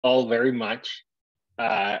all very much.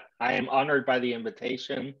 I am honored by the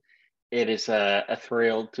invitation. It is a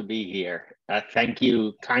thrill to be here. Thank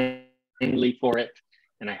you kindly for it.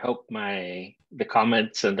 And I hope the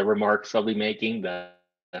comments and the remarks I'll be making, the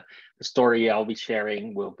story I'll be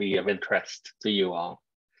sharing will be of interest to you all.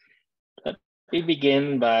 Let me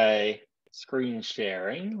begin by screen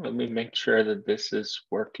sharing. Let me make sure that this is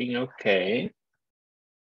working okay.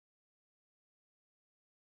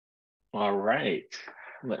 All right,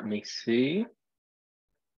 let me see.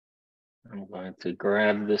 I'm going to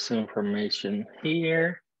grab this information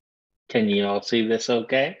here. Can you all see this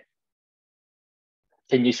okay?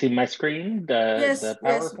 Can you see my screen, the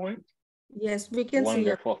PowerPoint? Yes, we can see it.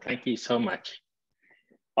 Wonderful, thank you so much.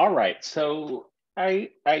 All right, so I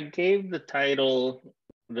gave the title,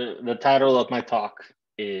 the title of my talk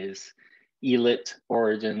is Elit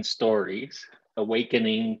Origin Stories,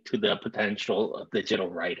 Awakening to the Potential of Digital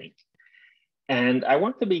Writing. And I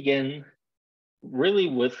want to begin really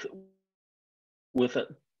with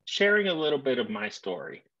sharing a little bit of my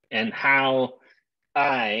story and how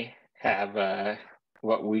I have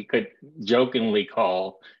what we could jokingly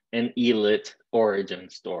call an Elit origin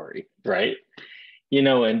story, right? You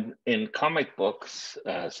know, in comic books,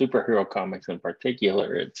 superhero comics in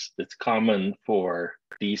particular, it's common for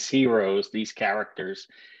these heroes, these characters,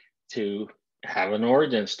 to have an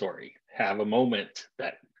origin story, have a moment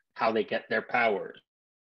that how they get their powers,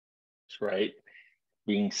 right?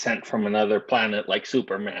 Being sent from another planet like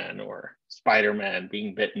Superman, or Spider-Man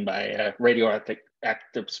being bitten by a radioactive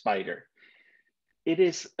spider. It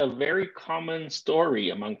is a very common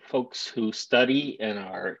story among folks who study and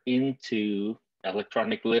are into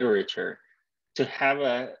electronic literature to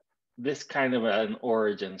have this kind of an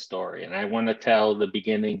origin story. And I want to tell the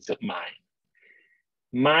beginnings of mine.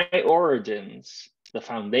 My origins, the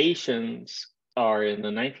foundations, are in the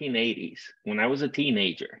 1980s when I was a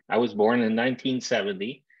teenager. I was born in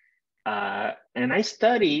 1970, and I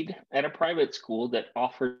studied at a private school that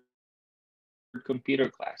offered computer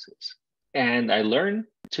classes. And I learned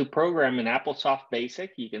to program in AppleSoft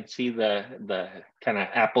Basic. You can see the kind of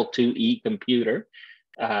Apple IIe computer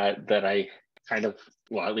that I kind of,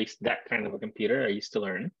 well, at least that kind of a computer I used to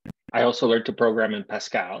learn. I also learned to program in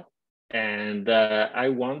Pascal. And I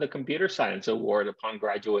won the Computer Science Award upon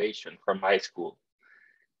graduation from high school.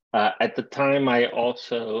 At the time, I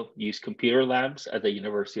also used computer labs at the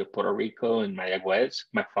University of Puerto Rico in Mayagüez.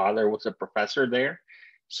 My father was a professor there.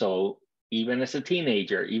 So even as a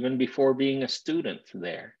teenager, even before being a student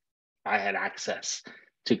there, I had access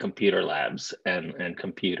to computer labs and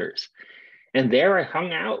computers. And there I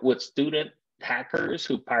hung out with student hackers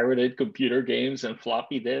who pirated computer games and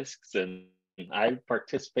floppy disks, and I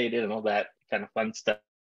participated in all that kind of fun stuff.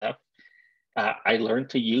 I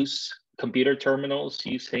learned to use computer terminals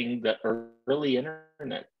using the early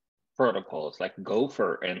internet protocols like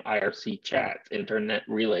Gopher and IRC chat, internet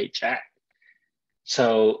relay chat.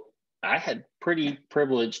 So I had pretty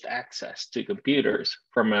privileged access to computers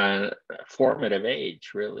from a formative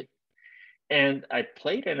age, really. And I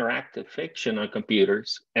played interactive fiction on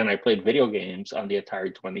computers, and I played video games on the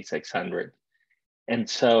Atari 2600. And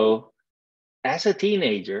so as a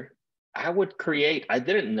teenager, I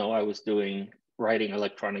didn't know I was writing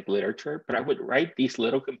electronic literature, but I would write these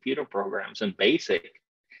little computer programs in BASIC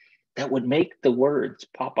that would make the words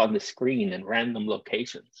pop on the screen in random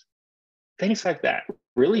locations. Things like that,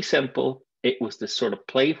 really simple. It was this sort of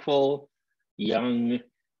playful, young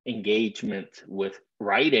engagement with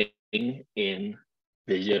writing in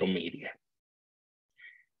digital media.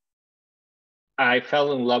 I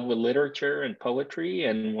fell in love with literature and poetry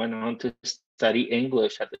and went on to study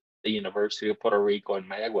English at the University of Puerto Rico in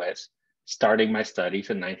Mayagüez, starting my studies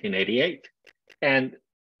in 1988. And,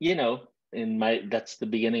 you know, that's the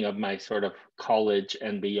beginning of my sort of college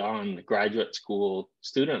and beyond graduate school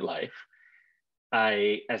student life.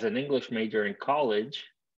 As an English major in college,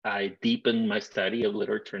 I deepened my study of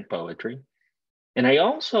literature and poetry. And I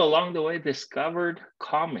also, along the way, discovered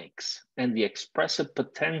comics and the expressive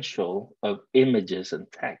potential of images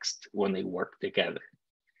and text when they work together.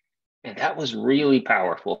 And that was really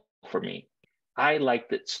powerful for me. I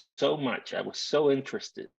liked it so much. I was so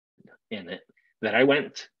interested in it that I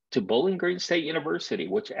went to Bowling Green State University,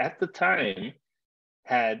 which at the time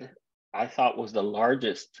I thought was the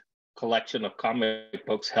largest collection of comic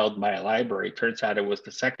books held by a library. Turns out it was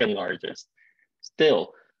the second largest.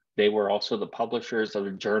 Still, they were also the publishers of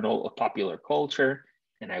the Journal of Popular Culture.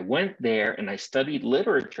 And I went there and I studied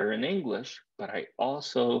literature in English, but I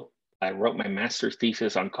wrote my master's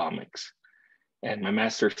thesis on comics. And my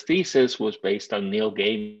master's thesis was based on Neil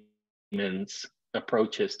Gaiman's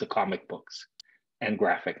approaches to comic books and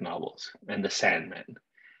graphic novels and The Sandman.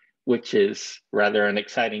 which is rather an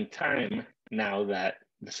exciting time now that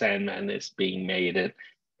The Sandman is being made and,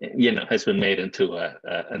 has been made into a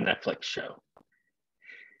Netflix show.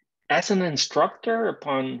 As an instructor,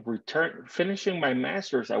 upon finishing my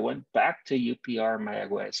master's, I went back to UPR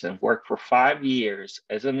Mayagüez and worked for 5 years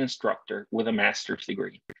as an instructor with a master's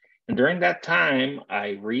degree. And during that time,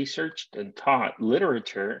 I researched and taught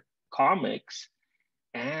literature, comics,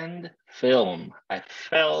 and film. I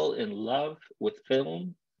fell in love with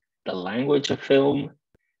film, the language of film,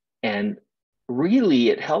 and really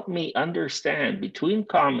it helped me understand between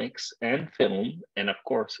comics and film, and of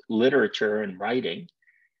course, literature and writing.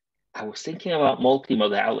 I was thinking about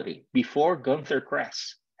multimodality before Gunther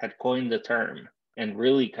Kress had coined the term and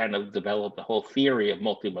really kind of developed the whole theory of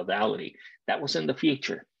multimodality. That was in the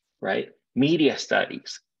future, right? Media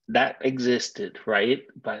studies, that existed, right?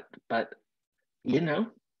 But here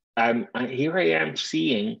I am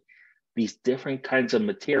seeing these different kinds of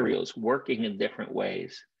materials working in different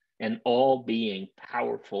ways and all being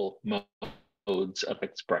powerful modes of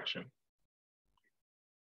expression.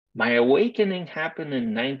 My awakening happened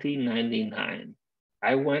in 1999.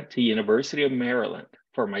 I went to University of Maryland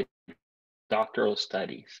for my doctoral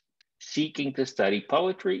studies, seeking to study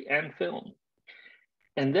poetry and film.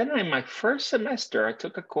 And then in my first semester, I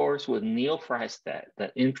took a course with Neil Freystedt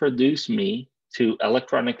that introduced me to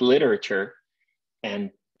electronic literature,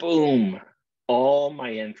 and boom, all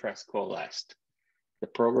my interests coalesced. The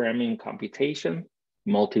programming computation,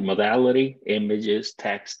 multimodality, images,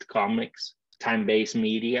 text, comics, time-based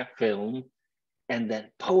media, film, and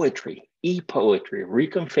then poetry, e-poetry,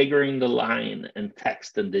 reconfiguring the line and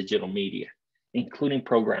text and digital media, including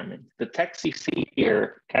programming. The text you see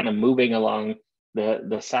here kind of moving along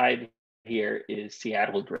the side here is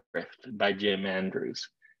Seattle Drift by Jim Andrews,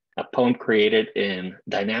 a poem created in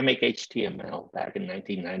dynamic HTML back in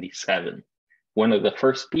 1997, one of the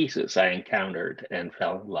first pieces I encountered and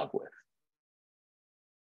fell in love with.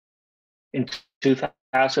 In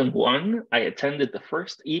 2001, I attended the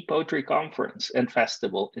first e-poetry conference and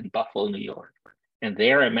festival in Buffalo, New York. And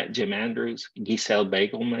there I met Jim Andrews, Giselle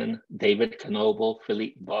Begelman, David Knoebel,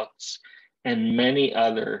 Philippe Botz, and many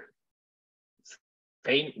other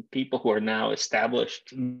people who are now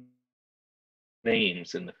established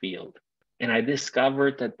names in the field. And I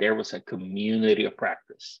discovered that there was a community of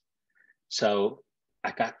practice. So I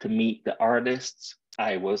got to meet the artists.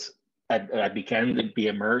 I began to be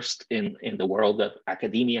immersed in the world of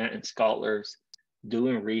academia and scholars,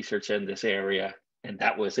 doing research in this area, and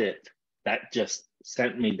that was it. That just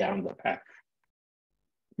sent me down the path.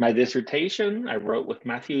 My dissertation, I wrote with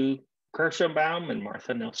Matthew Kirschenbaum and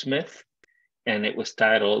Martha Nell Smith, and it was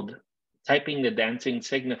titled Typing the Dancing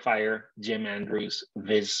Signifier, Jim Andrews'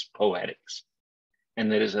 Viz Poetics.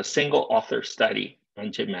 And it is a single author study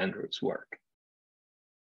on Jim Andrews' work.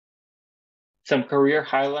 Some career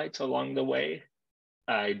highlights along the way.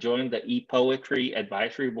 I joined the ePoetry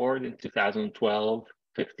Advisory Board in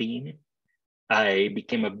 2012-15. I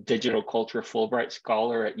became a digital culture Fulbright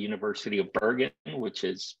scholar at University of Bergen, which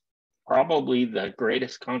is probably the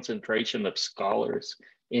greatest concentration of scholars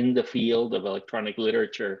in the field of electronic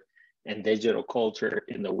literature and digital culture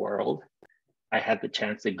in the world. I had the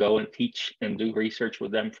chance to go and teach and do research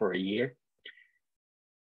with them for a year.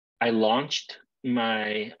 I launched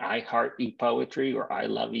my I Heart ePoetry or I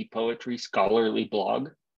Love ePoetry scholarly blog.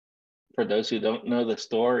 For those who don't know the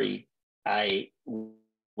story,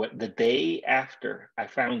 the day after I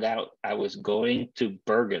found out I was going to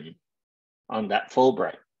Bergen on that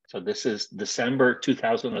Fulbright, so this is December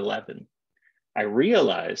 2011, I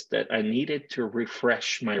realized that I needed to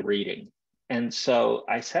refresh my reading. And so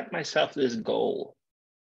I set myself this goal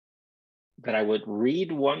that I would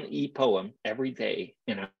read one e-poem every day,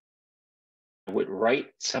 and I would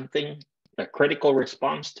write something, a critical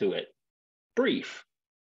response to it, brief.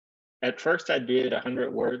 At first I did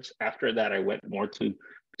 100 words. After that, I went more to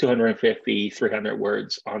 250, 300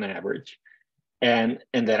 words on average. And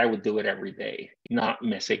that I would do it every day, not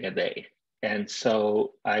missing a day. And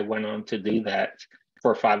so I went on to do that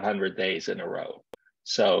for 500 days in a row.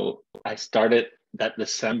 So I started that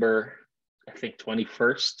December, I think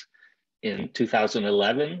 21st in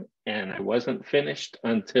 2011, and I wasn't finished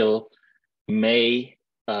until May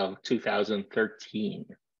of 2013.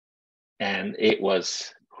 And it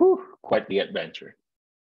was quite the adventure.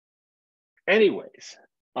 Anyways,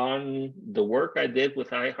 on the work I did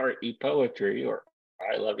with I Heart ePoetry, or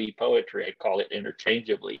I Love ePoetry, I call it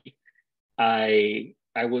interchangeably, I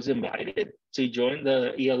was invited to join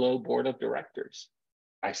the ELO board of directors.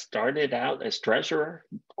 I started out as treasurer,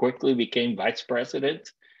 quickly became vice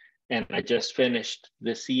president, and I just finished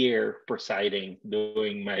this year presiding,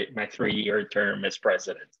 doing my 3-year term as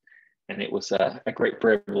president. And it was a great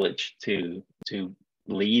privilege to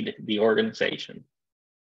lead the organization.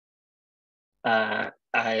 The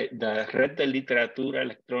Red de Literatura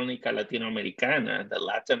Electrónica Latinoamericana, the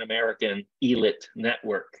Latin American Elit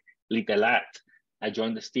Network, LITELAT. I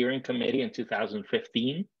joined the steering committee in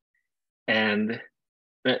 2015, and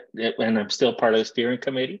I'm still part of the steering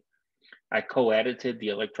committee. I co-edited the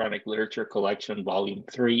Electronic Literature Collection, Volume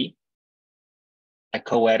 3. I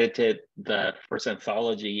co-edited the first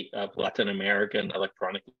anthology of Latin American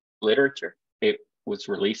electronic literature. It was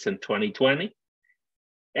released in 2020.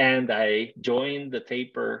 And I joined the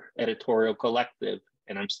Taper Editorial Collective,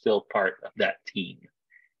 and I'm still part of that team.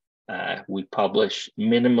 We publish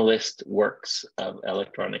minimalist works of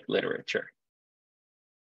electronic literature.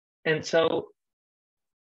 And so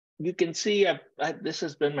you can see this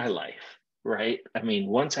has been my life, right? I mean,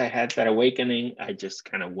 once I had that awakening, I just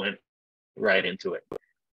kind of went right into it.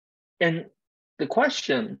 And the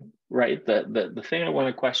question, right, the thing I want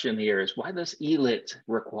to question here is, why does Elit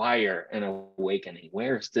require an awakening?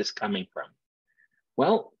 Where is this coming from?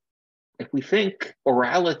 Well, if we think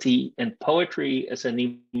orality and poetry as a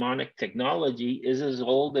mnemonic technology is as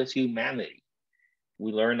old as humanity.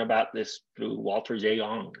 We learn about this through Walter J.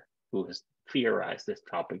 Ong, who has theorized this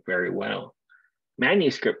topic very well.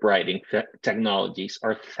 Manuscript writing technologies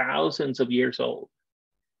are thousands of years old.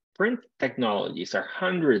 Print technologies are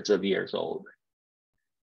hundreds of years old.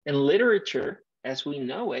 And literature, as we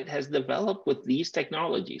know it, has developed with these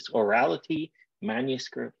technologies: orality,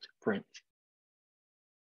 manuscript, print.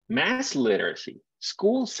 Mass literacy,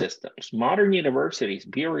 school systems, modern universities,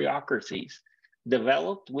 bureaucracies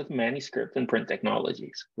developed with manuscript and print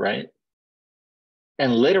technologies, right?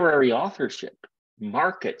 And literary authorship,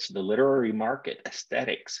 markets, the literary market,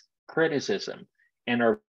 aesthetics, criticism, and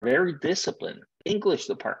our very disciplined English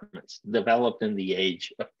departments developed in the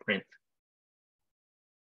age of print.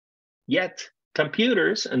 Yet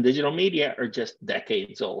computers and digital media are just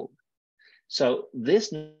decades old. So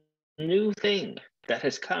this new thing that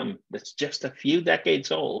has come, that's just a few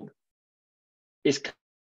decades old, is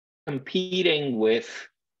competing with,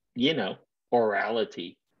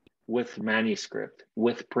 orality, with manuscript,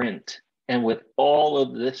 with print, and with all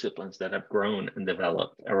of the disciplines that have grown and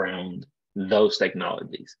developed around those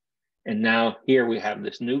technologies. And now here we have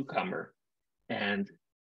this newcomer, and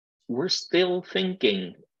we're still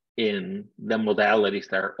thinking in the modalities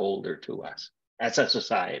that are older to us as a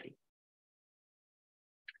society.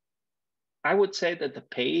 I would say that the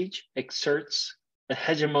page exerts a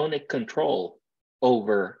hegemonic control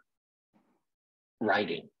over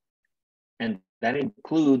writing, and that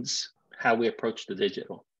includes how we approach the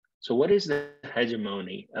digital. So what is the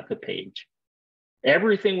hegemony of the page?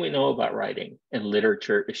 Everything we know about writing and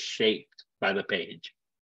literature is shaped by the page.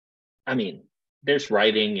 I mean, there's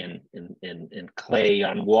writing in clay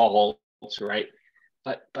on walls, right?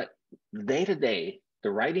 But day to day,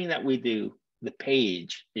 the writing that we do, the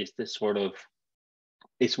page is this sort of,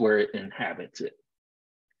 it's where it inhabits it.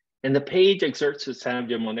 And the page exerts its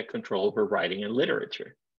hegemonic control over writing and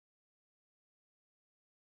literature.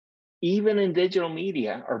 Even in digital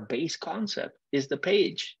media, our base concept is the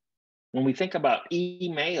page. When we think about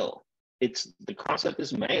email, the concept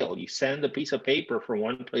is mail. You send a piece of paper from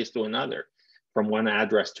one place to another, from one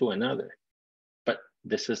address to another. But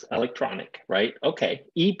this is electronic, right? Okay,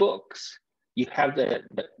 ebooks. You have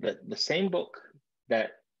the same book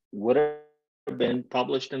that would have been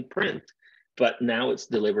published in print, but now it's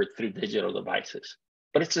delivered through digital devices.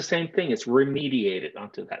 But it's the same thing, it's remediated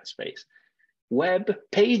onto that space. Web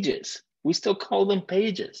pages, we still call them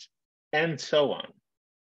pages, and so on.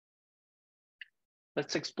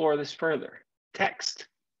 Let's explore this further. Text.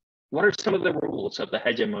 What are some of the rules of the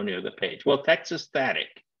hegemony of the page? Well, text is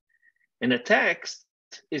static, and a text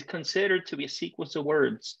is considered to be a sequence of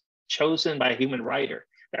words chosen by a human writer.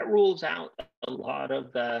 That rules out a lot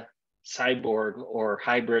of the cyborg or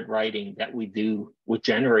hybrid writing that we do with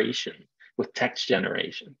generation, with text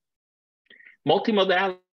generation.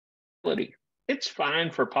 Multimodality. It's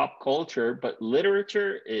fine for pop culture, but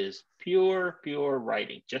literature is pure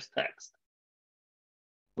writing, just text.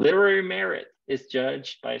 Literary merit is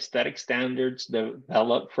judged by aesthetic standards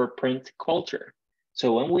developed for print culture.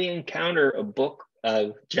 So when we encounter a book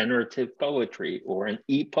of generative poetry or an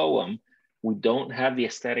e-poem, we don't have the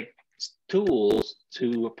aesthetic tools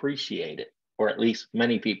to appreciate it, or at least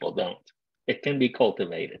many people don't. It can be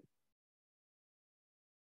cultivated.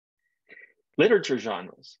 Literature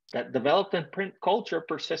genres that developed in print culture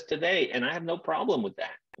persist today, and I have no problem with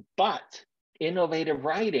that. But innovative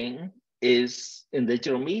writing is in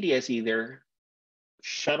digital media is either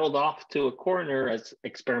shuttled off to a corner as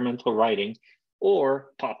experimental writing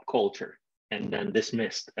or pop culture. and then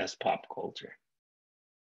dismissed as pop culture.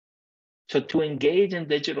 So to engage in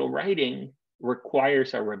digital writing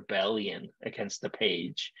requires a rebellion against the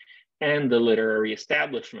page and the literary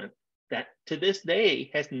establishment that to this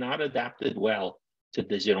day has not adapted well to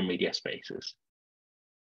digital media spaces.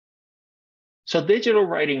 So digital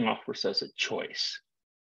writing offers us a choice.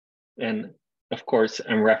 And of course,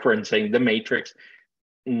 I'm referencing The Matrix,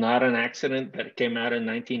 not an accident that it came out in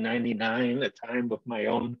 1999, the time of my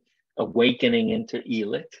own awakening into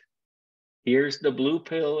Elit. Here's the blue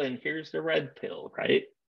pill and here's the red pill, right?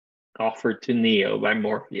 Offered to Neo by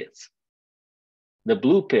Morpheus. The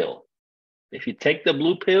blue pill. If you take the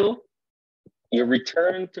blue pill, you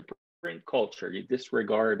return to print culture. You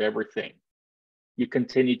disregard everything. You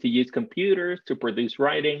continue to use computers to produce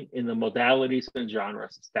writing in the modalities and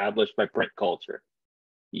genres established by print culture.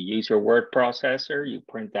 You use your word processor, you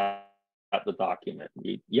print out the document,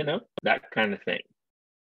 you know, that kind of thing.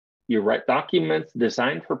 You write documents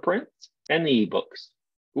designed for print and ebooks,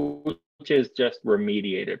 which is just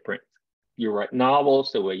remediated print. You write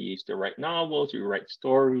novels the way you used to write novels, you write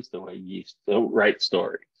stories the way you used to write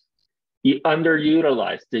stories. You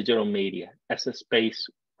underutilize digital media as a space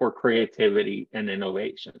for creativity and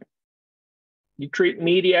innovation. You treat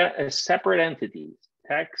media as separate entities.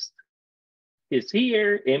 Text is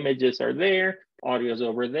here, images are there, audio's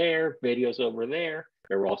over there, video's over there.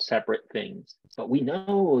 They're all separate things. But we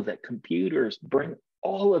know that computers bring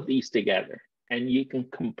all of these together and you can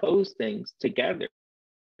compose things together.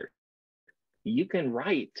 You can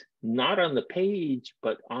write not on the page,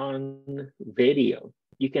 but on video.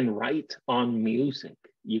 You can write on music.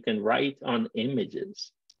 You can write on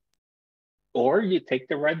images. Or you take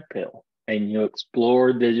the red pill and you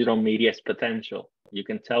explore digital media's potential. You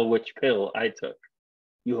can tell which pill I took.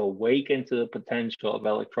 You awaken to the potential of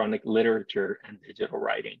electronic literature and digital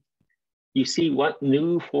writing. You see what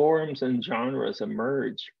new forms and genres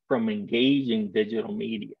emerge from engaging digital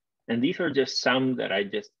media. And these are just some that I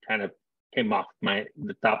just kind of came off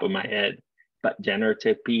the top of my head. But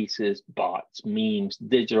generative pieces, bots, memes,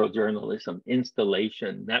 digital journalism,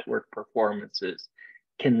 installation, network performances,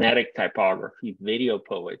 kinetic typography, video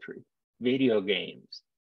poetry, video games,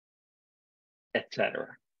 etc.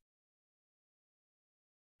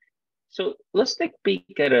 So let's take a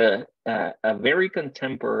peek at a very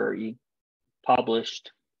contemporary,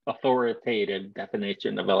 published, authoritative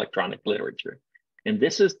definition of electronic literature. And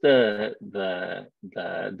this is the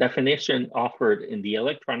definition offered in the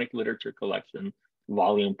Electronic Literature Collection,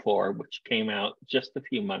 Volume 4, which came out just a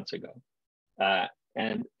few months ago.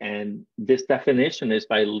 And this definition is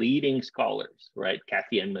by leading scholars, right?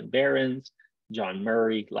 Kathy Edmund Behrens, John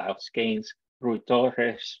Murray, Laos Gaines, Rui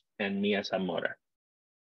Torres, and Mia Zamora.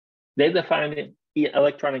 They define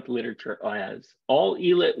electronic literature as all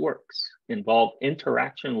ELIT works involve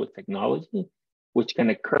interaction with technology, which can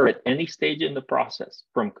occur at any stage in the process,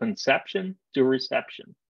 from conception to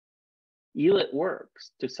reception. ELIT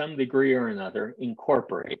works, to some degree or another,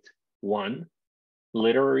 incorporate 1,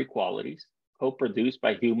 literary qualities, co-produced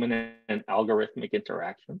by human and algorithmic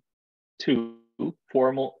interaction, 2,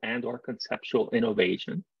 formal and or conceptual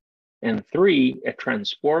innovation, and 3, a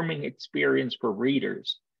transforming experience for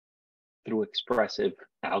readers through expressive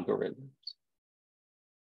algorithms.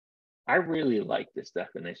 I really like this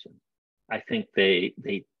definition. I think they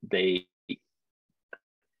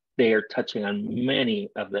are touching on many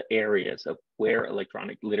of the areas of where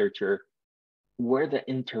electronic literature, where the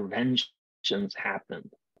interventions happen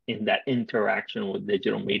in that interaction with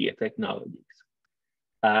digital media technologies.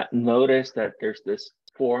 Notice that there's this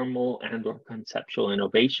formal and or conceptual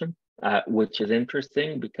innovation, which is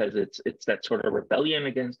interesting because it's that sort of rebellion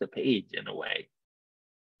against the page in a way.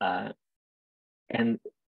 And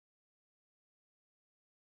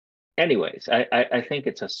anyways, I think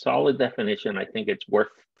it's a solid definition. I think it's worth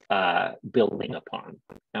building upon.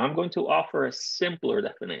 Now I'm going to offer a simpler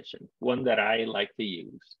definition, one that I like to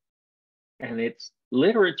use. And it's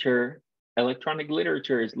literature. Electronic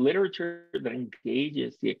literature is literature that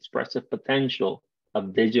engages the expressive potential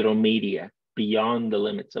of digital media beyond the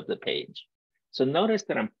limits of the page. So notice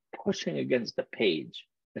that I'm pushing against the page.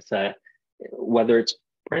 Whether it's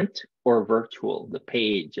print or virtual, the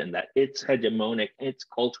page, and that it's hegemonic, its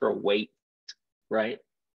cultural weight, right?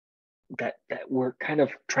 That we're kind of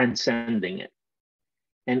transcending it.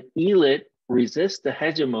 And ELIT resists the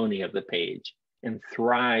hegemony of the page and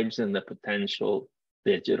thrives in the potential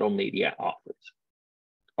digital media offers.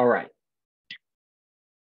 All right.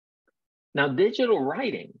 Now, digital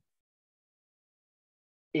writing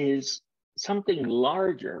is something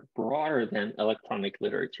larger, broader than electronic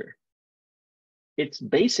literature. It's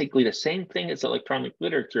basically the same thing as electronic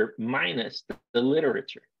literature minus the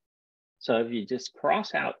literature. So if you just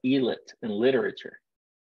cross out Elit and literature,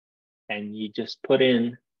 and you just put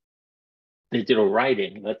in digital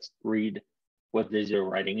writing, let's read what digital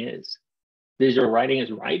writing is. Digital writing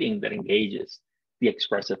is writing that engages the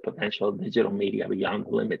expressive potential of digital media beyond the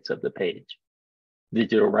limits of the page.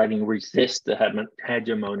 Digital writing resists the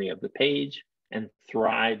hegemony of the page and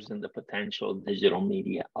thrives in the potential digital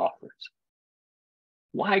media offers.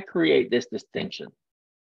 Why create this distinction?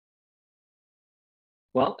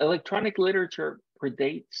 Well, electronic literature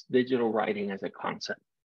predates digital writing as a concept.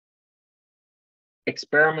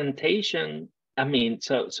 Experimentation,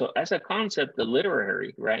 so as a concept, the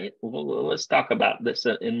literary, right? Well, let's talk about this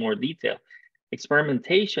in more detail.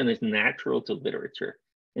 Experimentation is natural to literature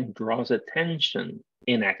and draws attention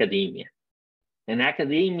in academia. In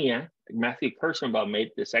academia, Matthew Kirshenbaum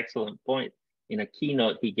made this excellent point in a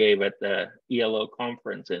keynote he gave at the ELO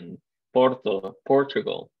conference in Porto,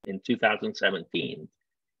 Portugal in 2017.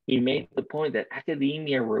 He made the point that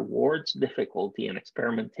academia rewards difficulty and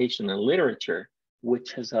experimentation in literature,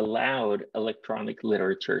 which has allowed electronic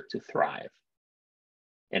literature to thrive.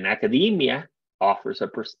 And academia offers a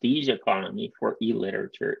prestige economy for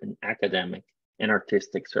e-literature in academic and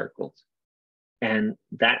artistic circles. And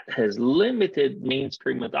that has limited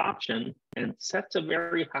mainstream adoption and sets a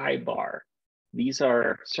very high bar. These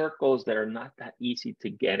are circles that are not that easy to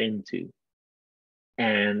get into.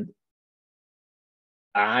 And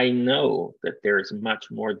I know that there's much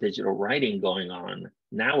more digital writing going on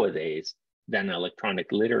nowadays than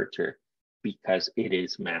electronic literature because it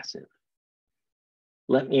is massive.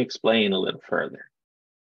 Let me explain a little further.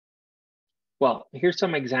 Well, here's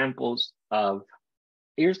an example of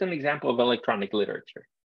electronic literature.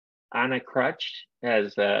 Anna Crutch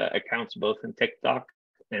has accounts both in TikTok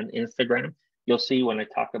and Instagram. You'll see when I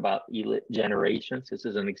talk about Elit generations, this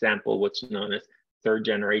is an example of what's known as third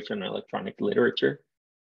generation electronic literature.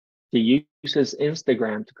 She uses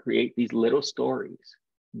Instagram to create these little stories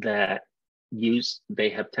that they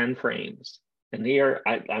have 10 frames. And here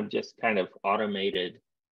I'm just kind of automated,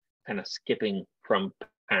 kind of skipping from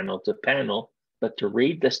panel to panel, but to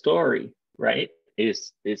read the story, right,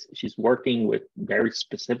 she's working with very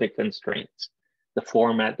specific constraints, the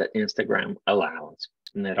format that Instagram allows.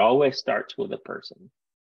 And it always starts with a person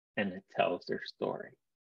and it tells their story.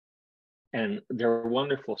 And they're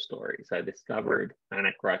wonderful stories. I discovered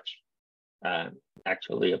Anna Crutch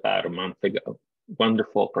actually about a month ago.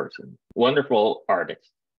 Wonderful person, wonderful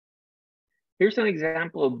artist. Here's an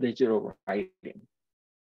example of digital writing.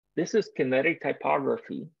 This is kinetic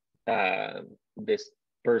typography. This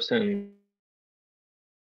person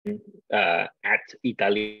at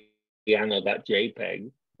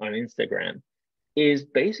italiano.jpg on Instagram is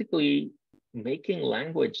basically making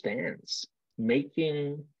language dance,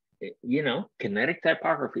 making, kinetic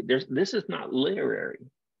typography. This is not literary.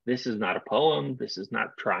 This is not a poem. This is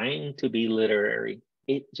not trying to be literary.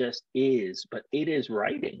 It just is, but it is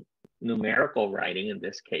writing, numerical writing in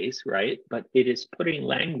this case, right? But it is putting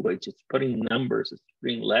language, it's putting numbers, it's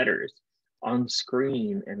putting letters on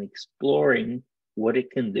screen and exploring what it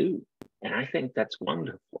can do. And I think that's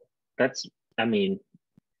wonderful.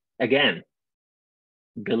 Again,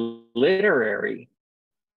 the literary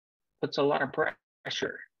puts a lot of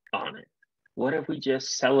pressure on it. What if we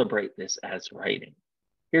just celebrate this as writing?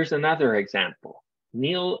 Here's another example.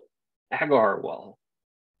 Neil Agarwal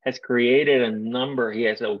has created a number. He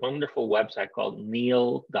has a wonderful website called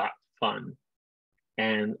neil.fun.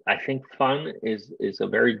 And I think fun is a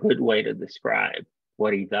very good way to describe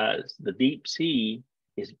what he does. The deep sea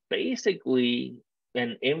is basically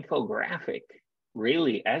an infographic,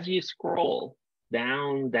 really. As you scroll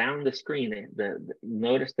down the screen,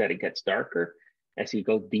 notice that it gets darker as you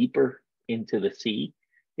go deeper into the sea.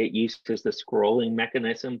 It uses the scrolling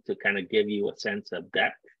mechanism to kind of give you a sense of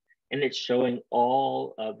depth. And it's showing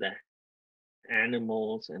all of the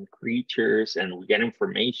animals and creatures, and we get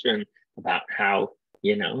information about how,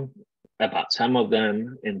 about some of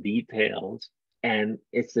them in details. And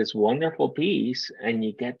it's this wonderful piece, and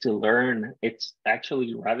you get to learn. It's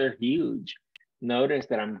actually rather huge. Notice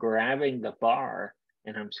that I'm grabbing the bar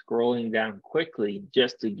and I'm scrolling down quickly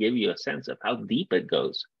just to give you a sense of how deep it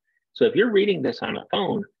goes. So if you're reading this on a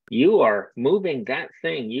phone, you are moving that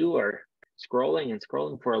thing. You are scrolling and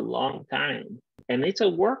scrolling for a long time. And it's a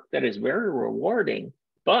work that is very rewarding,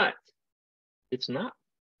 but it's not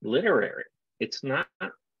literary. It's not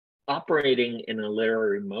operating in a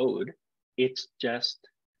literary mode. It's just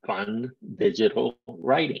fun digital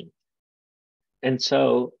writing. And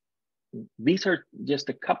so these are just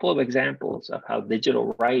a couple of examples of how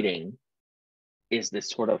digital writing is this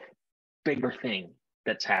sort of bigger thing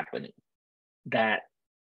that's happening that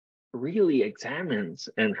really examines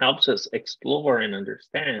and helps us explore and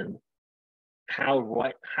understand how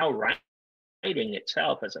writing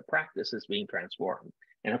itself as a practice is being transformed.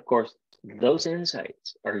 And of course, those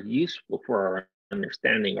insights are useful for our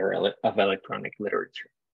understanding of electronic literature.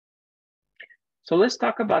 So let's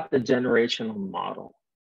talk about the generational model.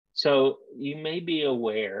 So you may be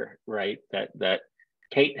aware, right, that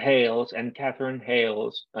Kate Hales and Catherine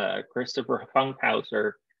Hales, Christopher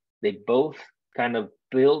Funkhauser, they both kind of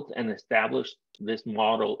built and established this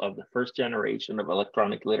model of the first generation of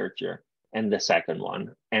electronic literature and the second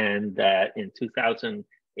one. And in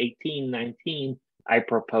 2018-19, I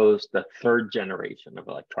proposed the third generation of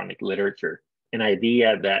electronic literature, an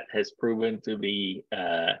idea that has proven to be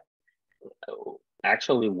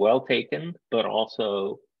actually well taken, but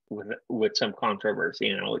also with some controversy,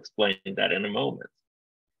 and I'll explain that in a moment.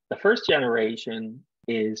 The first generation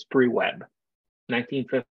is pre-web,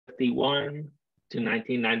 1951 to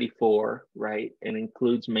 1994, right? And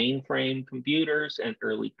includes mainframe computers and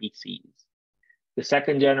early PCs. The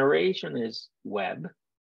second generation is web,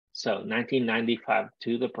 so 1995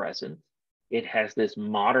 to the present. It has this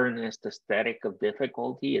modernist aesthetic of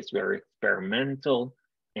difficulty. It's very experimental,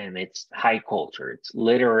 and it's high culture. It's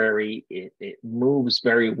literary. It moves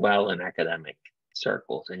very well in academic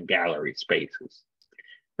circles and gallery spaces.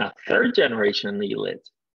 Now, third generation Elit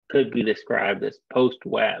could be described as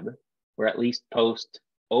post-web, or at least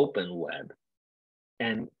post-open web.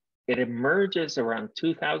 And it emerges around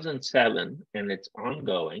 2007, and it's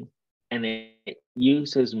ongoing, and it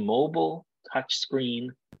uses mobile, touchscreen,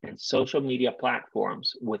 and social media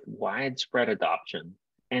platforms with widespread adoption.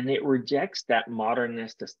 And it rejects that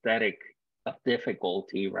modernist aesthetic of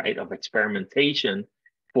difficulty, right, of experimentation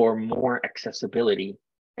for more accessibility.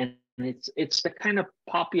 And it's the kind of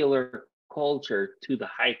popular culture to the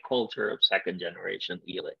high culture of second generation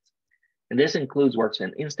Elit. And this includes works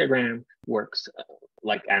on Instagram, works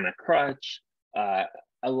like Anna Crutch, a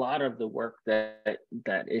lot of the work that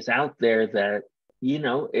is out there that, you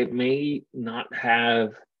know, it may not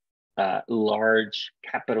have large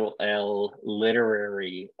capital L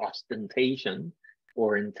literary ostentation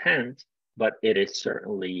or intent, but it is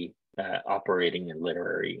certainly operating in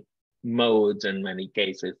literary modes in many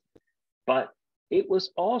cases. But it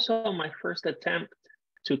was also my first attempt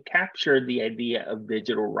to capture the idea of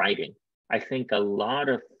digital writing. I think a lot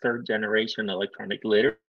of third generation electronic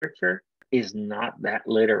literature is not that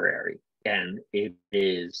literary, and it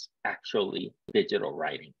is actually digital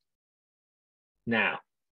writing. Now,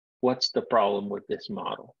 what's the problem with this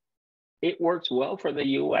model? It works well for the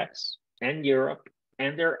US and Europe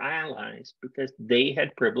and their allies because they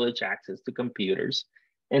had privileged access to computers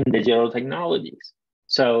and digital technologies.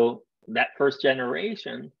 So that first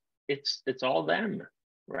generation, it's all them,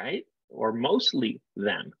 right? Or mostly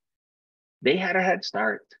them. They had a head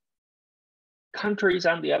start. Countries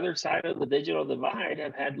on the other side of the digital divide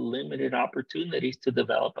have had limited opportunities to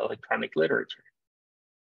develop electronic literature.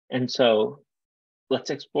 And so let's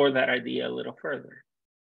explore that idea a little further.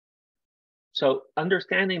 So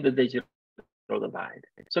understanding the digital divide.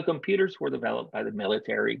 So computers were developed by the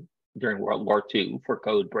military during World War II for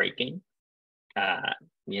code breaking.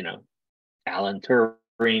 You know, Alan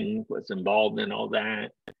Turing was involved in all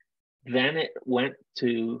that. Then it went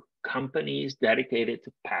to companies dedicated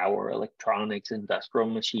to power electronics, industrial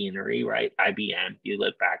machinery, right? IBM,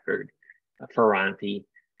 Hewlett Packard, Ferranti,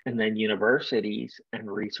 and then universities and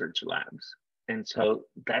research labs. And so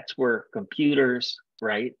that's where computers,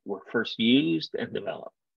 right, were first used and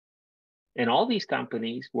developed. And all these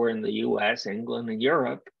companies were in the US, England, and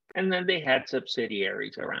Europe, and then they had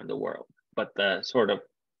subsidiaries around the world. But the sort of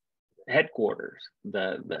headquarters,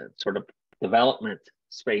 the sort of development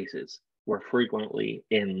spaces were frequently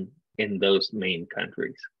in those main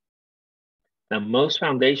countries. Now, most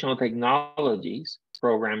foundational technologies,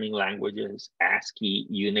 programming languages, ASCII,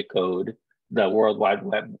 Unicode, the World Wide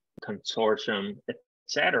Web Consortium,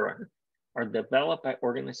 etc., are developed by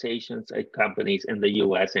organizations and companies in the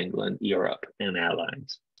US, England, Europe, and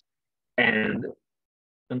allies. And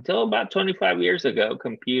until about 25 years ago,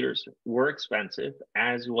 computers were expensive,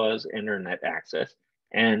 as was internet access.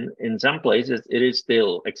 And in some places, it is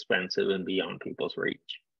still expensive and beyond people's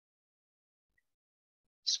reach.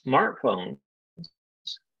 Smartphones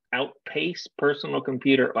outpace personal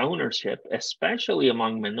computer ownership, especially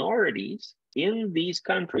among minorities in these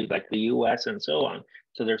countries like the US and so on.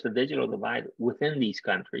 So there's a digital divide within these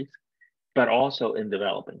countries, but also in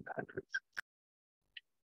developing countries.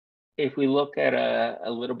 If we look at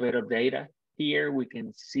a little bit of data here, we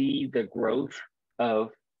can see the growth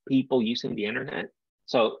of people using the internet.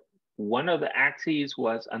 So one of the axes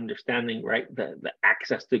was understanding, right, the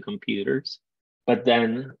access to computers. But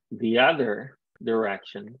then the other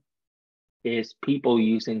direction is people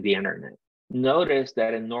using the internet. Notice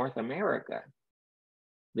that in North America,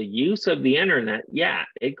 the use of the internet, yeah,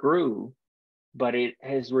 it grew, but it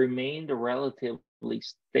has remained relatively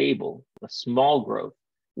stable, a small growth,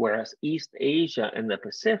 whereas East Asia and the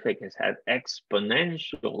Pacific has had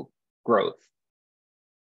exponential growth.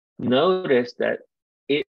 Notice that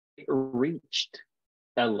it reached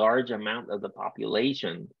a large amount of the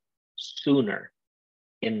population sooner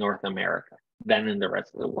in North America than in the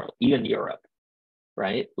rest of the world, even Europe,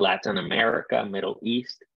 right? Latin America, Middle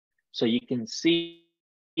East. So you can see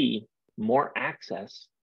more access.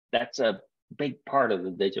 That's a big part of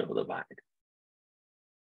the digital divide.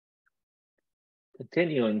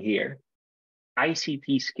 Continuing here,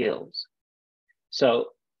 ICT skills. So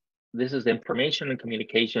this is information and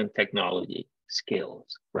communication technology skills,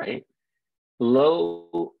 right?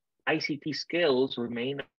 Low ICT skills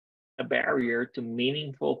remain a barrier to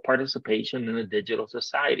meaningful participation in a digital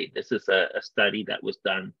society. This is a study that was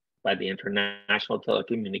done by the International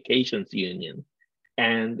Telecommunications Union.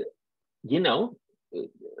 And, you know,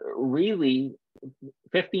 really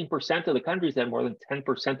 15% of the countries had more than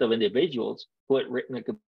 10% of individuals who had written a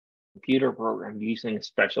computer program using a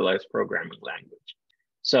specialized programming language.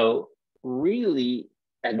 So really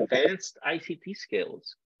advanced ICT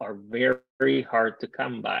skills are very, very hard to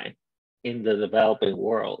come by in the developing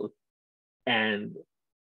world. And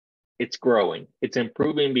it's growing. It's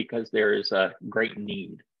improving because there is a great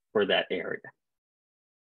need for that area.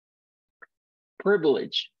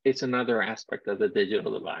 Privilege is another aspect of the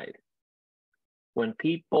digital divide. When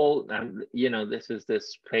people, you know, this is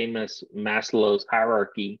this famous Maslow's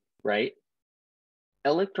hierarchy, right?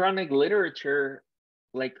 Electronic literature,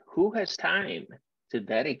 like who has time to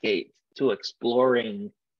dedicate to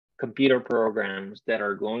exploring computer programs that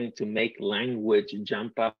are going to make language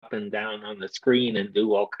jump up and down on the screen and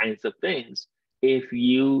do all kinds of things if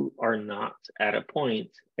you are not at a point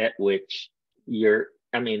at which you're,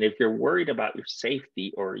 I mean, if you're worried about your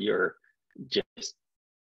safety or you're just,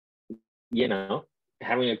 you know,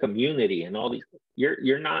 having a community and all these,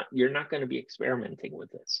 you're not going to be experimenting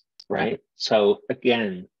with this, right? So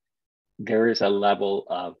again, there is a level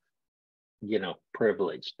of, you know,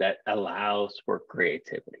 privilege that allows for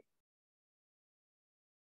creativity.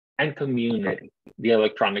 And community. The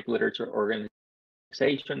Electronic Literature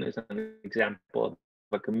Organization is an example of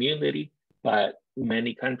a community, but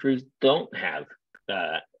many countries don't have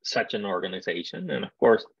such an organization. And of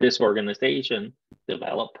course, this organization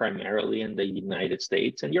developed primarily in the United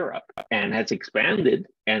States and Europe and has expanded,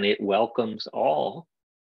 and it welcomes all.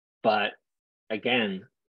 But again,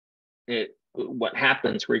 what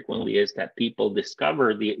happens frequently is that people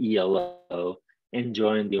discover the ELO and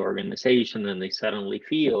join the organization, and they suddenly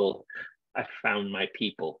feel, I found my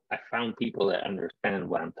people. I found people that understand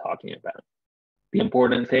what I'm talking about. The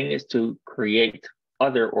important thing is to create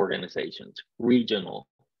other organizations, regional,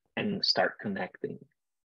 and start connecting.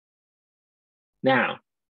 Now,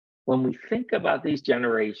 when we think about these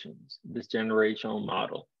generations, this generational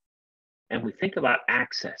model, and we think about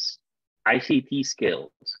access, ICT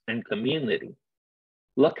skills, and community,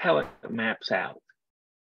 look how it maps out.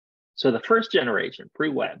 So the first generation,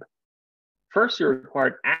 pre-web, first you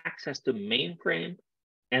required access to mainframe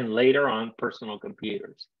and later on personal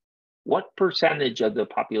computers. What percentage of the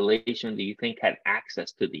population do you think had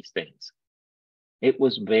access to these things? It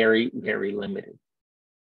was very, very limited.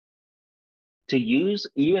 To use,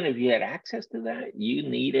 even if you had access to that, you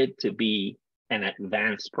needed to be an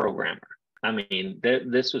advanced programmer. I mean,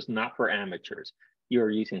 this was not for amateurs. You were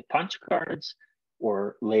using punch cards,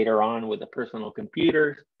 or later on with a personal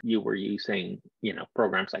computer, you were using, you know,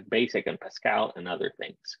 programs like BASIC and Pascal and other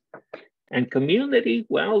things. And community,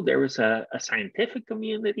 well, there was a scientific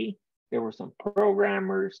community, there were some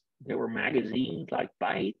programmers, there were magazines like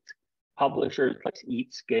Byte, publishers like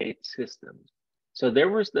Eatscape Systems. So there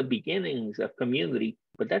was the beginnings of community,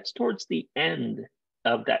 but that's towards the end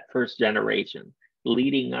of that first generation,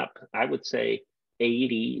 leading up, I would say,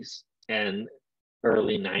 80s and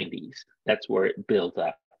early 90s. That's where it built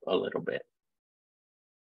up a little bit.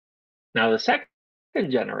 Now, the second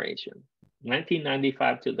generation,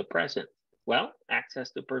 1995 to the present, well,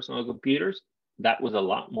 access to personal computers, that was a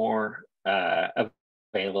lot more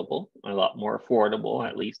available, a lot more affordable,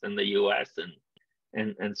 at least in the US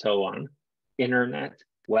and so on. Internet,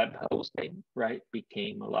 web hosting, right,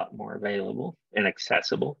 became a lot more available and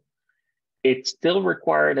accessible. It still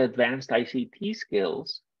required advanced ICT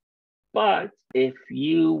skills, but if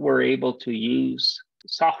you were able to use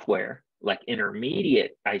software like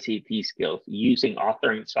intermediate ICT skills using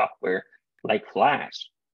authoring software like Flash,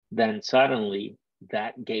 then suddenly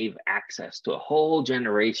that gave access to a whole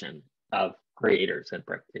generation of creators and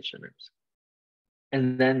practitioners.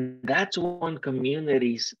 And then that's when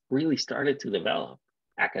communities really started to develop.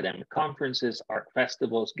 Academic conferences, art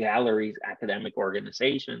festivals, galleries, academic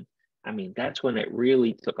organizations. I mean, that's when it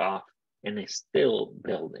really took off and is still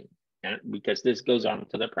building, and because this goes on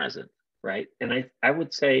to the present, right? And I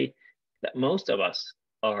would say that most of us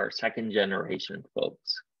are second generation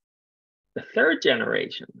folks. The third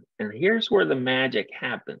generation, and here's where the magic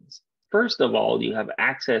happens. First of all, you have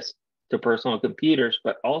access to personal computers,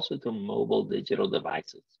 but also to mobile digital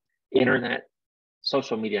devices, internet,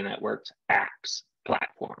 social media networks, apps,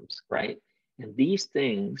 platforms, right? And these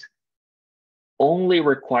things only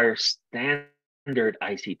require standard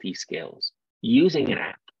ICT skills, using an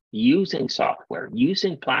app, using software,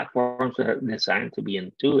 using platforms that are designed to be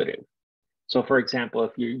intuitive. So for example,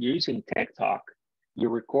 if you're using TikTok, you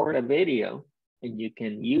record a video and you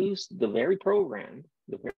can use the very program,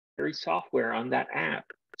 the very software on that app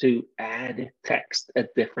to add text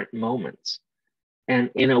at different moments. And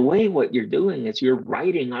in a way, what you're doing is you're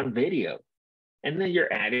writing on video, and then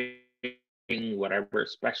you're adding whatever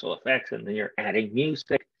special effects, and then you're adding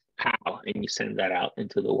music, and you send that out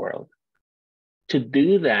into the world. To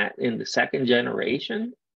do that in the second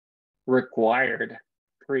generation required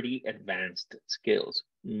pretty advanced skills,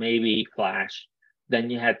 maybe Flash. Then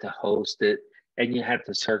you had to host it and you had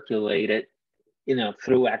to circulate it,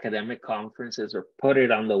 through academic conferences or put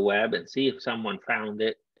it on the web and see if someone found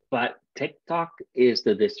it. But TikTok is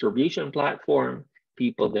the distribution platform.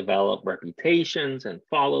 People develop reputations and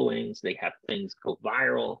followings. They have things go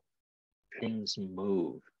viral. Things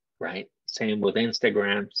move, right? Same with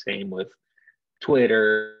Instagram, same with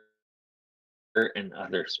Twitter and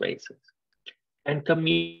other spaces. And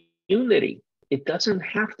community, it doesn't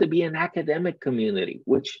have to be an academic community,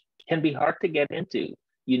 which can be hard to get into.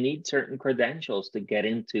 You need certain credentials to get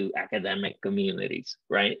into academic communities,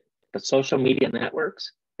 right? But social media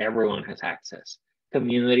networks, everyone has access.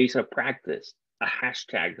 Communities of practice, a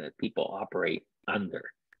hashtag that people operate under.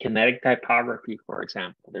 Kinetic typography, for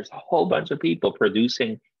example, there's a whole bunch of people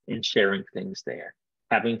producing and sharing things there,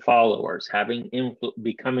 having followers,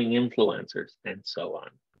 becoming influencers, and so on.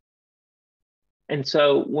 And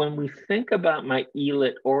so when we think about my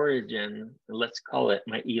Elit origin, let's call it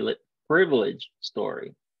my Elit privilege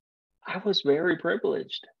story, I was very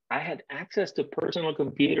privileged. I had access to personal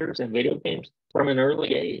computers and video games from an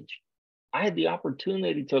early age. I had the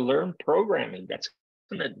opportunity to learn programming. That's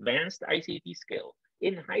an advanced ICT skill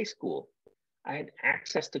in high school. I had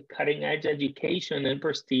access to cutting edge education in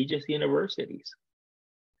prestigious universities.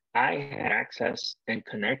 I had access and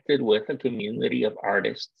connected with a community of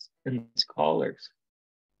artists and scholars.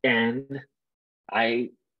 And I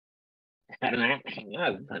had an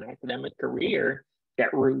academic career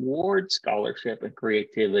that rewards scholarship and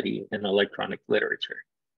creativity in electronic literature.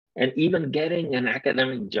 And even getting an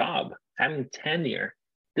academic job, having tenure,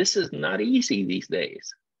 this is not easy these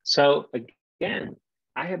days. So again,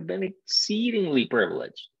 I have been exceedingly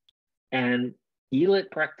privileged. And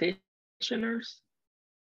Elit practitioners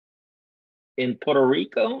in Puerto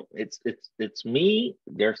Rico, it's me.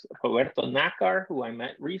 There's Roberto Nacar, who I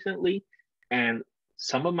met recently, and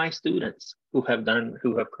some of my students who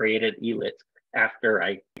have created Elit after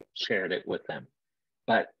I shared it with them.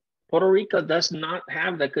 But Puerto Rico does not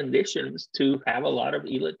have the conditions to have a lot of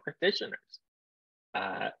Elit practitioners.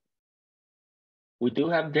 We do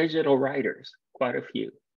have digital writers, quite a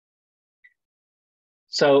few.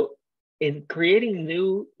 So in creating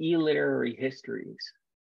new e-literary histories,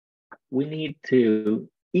 we need to,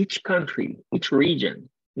 each country, each region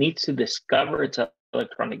needs to discover its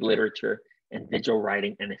electronic literature and digital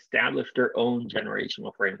writing and establish their own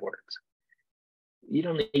generational frameworks. You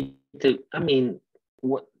don't need to,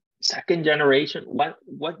 what second generation,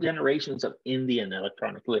 what generations of Indian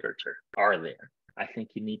electronic literature are there? I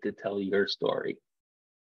think you need to tell your story.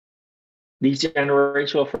 These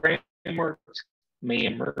generational frameworks may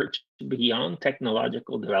emerge beyond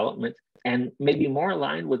technological development and may be more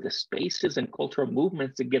aligned with the spaces and cultural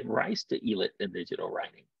movements that give rise to Elit and digital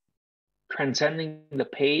writing. Transcending the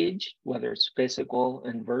page, whether it's physical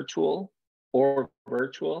and virtual or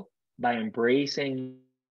virtual, by embracing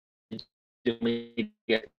media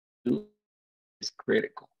is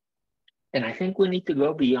critical. And I think we need to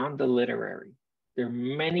go beyond the literary. There are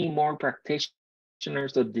many more practitioners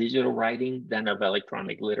of digital writing than of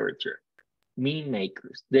electronic literature. Meme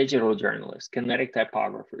makers, digital journalists, kinetic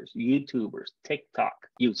typographers, YouTubers, TikTok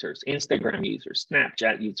users, Instagram users,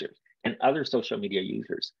 Snapchat users, and other social media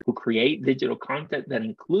users who create digital content that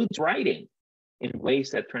includes writing in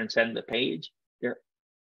ways that transcend the page. They're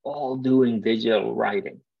all doing digital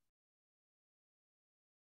writing.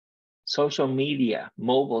 Social media,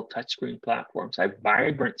 mobile touchscreen platforms have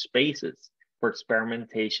vibrant spaces for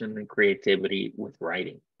experimentation and creativity with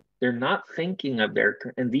writing. They're not thinking of their,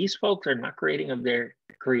 and these folks are not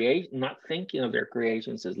not thinking of their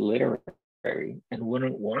creations as literary and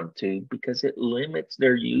wouldn't want to because it limits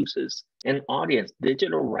their uses and audience.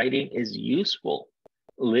 Digital writing is useful.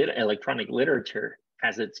 Electronic literature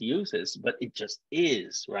has its uses, but it just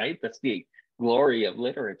is, right? That's the glory of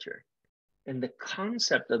literature. And the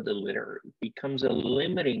concept of the literary becomes a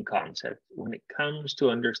limiting concept when it comes to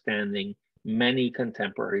understanding many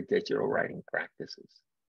contemporary digital writing practices.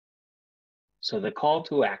 So the call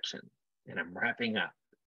to action, and I'm wrapping up,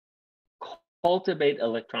 cultivate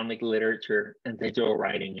electronic literature and digital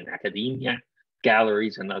writing in academia,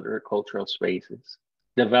 galleries, and other cultural spaces.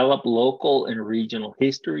 Develop local and regional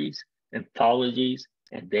histories, anthologies,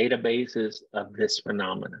 and databases of this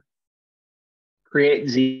phenomenon. Create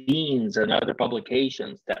zines and other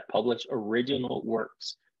publications that publish original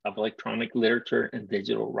works of electronic literature and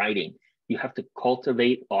digital writing. You have to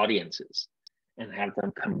cultivate audiences and have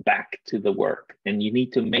them come back to the work. And you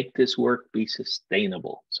need to make this work be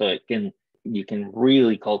sustainable so you can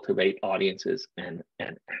really cultivate audiences and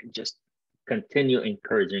just continue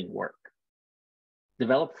encouraging work.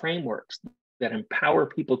 Develop frameworks that empower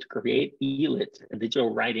people to create Elit and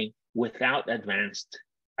digital writing without advanced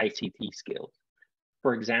ICT skills.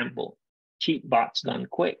 For example, Cheap Bots Done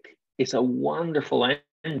Quick is a wonderful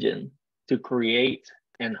engine to create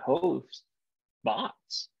and host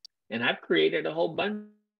bots. And I've created a whole bunch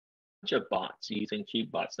of bots using Cheap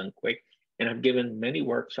Bots Done Quick. And I've given many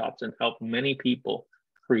workshops and helped many people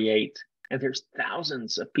create. And there's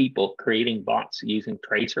thousands of people creating bots using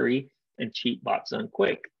Tracery and Cheap Bots Done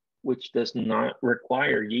Quick, which does not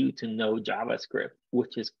require you to know JavaScript,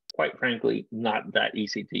 which is quite frankly not that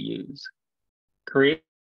easy to use. Create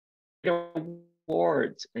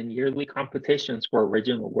awards and yearly competitions for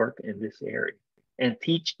original work in this area. And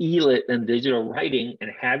teach Elit and digital writing and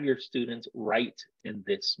have your students write in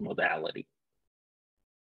this modality.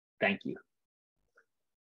 Thank you.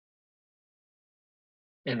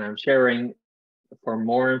 And I'm sharing, for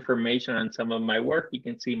more information on some of my work, you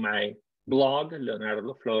can see my blog,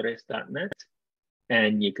 leonardoflores.net,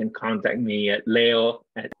 and you can contact me at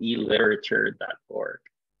leo@eliterature.org.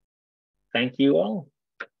 Thank you all.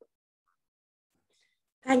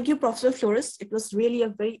 Thank you, Professor Flores. It was really a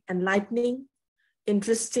very enlightening,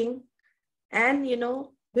 interesting, and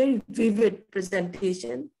very vivid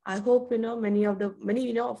presentation. I hope many of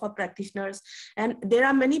our practitioners, and there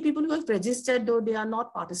are many people who have registered, though they are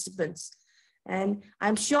not participants. And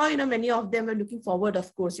I'm sure many of them are looking forward.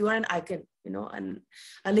 Of course, you are an icon, and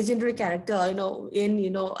a legendary character, in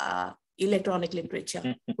electronic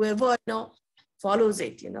literature. Whoever follows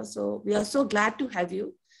it, So we are so glad to have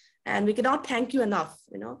you, and we cannot thank you enough,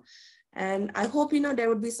 And I hope there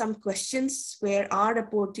would be some questions where our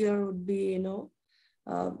reporter would be,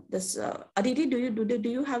 Aditi, do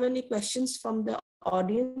you have any questions from the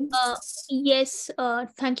audience? Yes,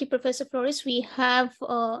 thank you, Professor Flores. We have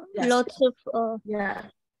Yes. lots of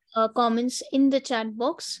comments in the chat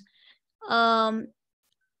box.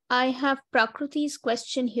 I have Prakriti's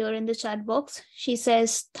question here in the chat box. She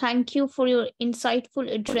says, thank you for your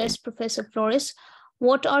insightful address, Professor Flores.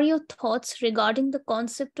 What are your thoughts regarding the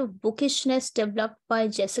concept of bookishness developed by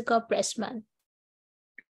Jessica Pressman?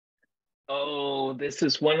 Oh, this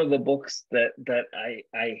is one of the books that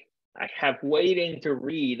I have waiting to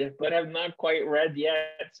read, but I've not quite read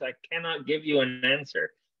yet, so I cannot give you an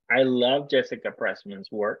answer. I love Jessica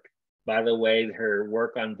Pressman's work. By the way, her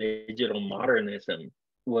work on digital modernism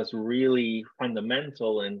was really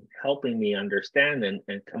fundamental in helping me understand and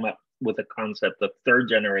come up with a concept of third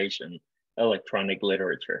generation electronic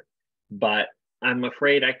literature. But I'm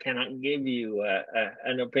afraid I cannot give you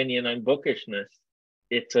an opinion on bookishness.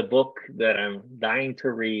 It's a book that I'm dying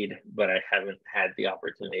to read, but I haven't had the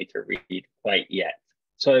opportunity to read quite yet.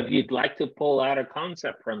 So if you'd like to pull out a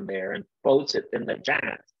concept from there and post it in the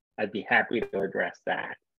chat, I'd be happy to address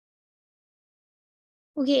that.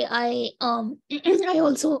 Okay, I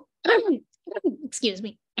also, excuse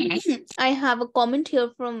me. I have a comment here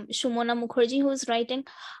from Shumona Mukherjee, who's writing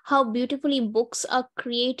how beautifully books are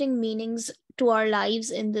creating meanings to our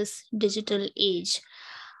lives in this digital age.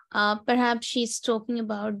 Perhaps she's talking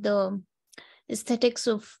about the aesthetics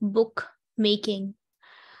of book making.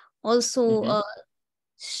 Also,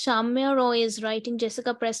 Jamia Roy is writing,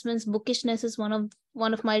 Jessica Pressman's bookishness is one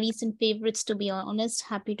of my recent favorites, to be honest.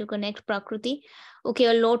 Happy to connect, Prakriti. Okay,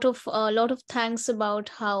 a lot of thanks about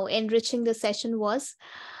how enriching the session was.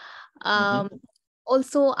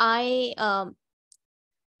 Also,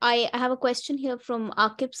 I have a question here from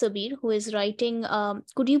Akib Sabir, who is writing,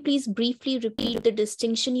 could you please briefly repeat the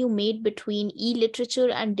distinction you made between e-literature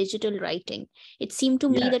and digital writing? It seemed to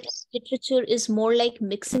me that Yes. literature is more like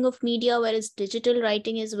mixing of media, whereas digital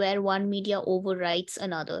writing is where one media overwrites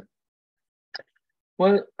another.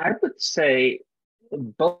 Well, I would say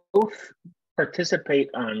both participate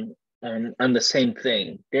on the same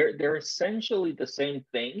thing. They're essentially the same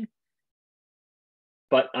thing,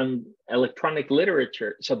 but on electronic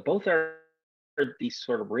literature. So both are these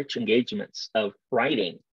sort of rich engagements of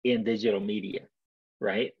writing in digital media,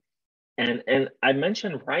 right? And I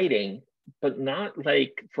mentioned writing, but not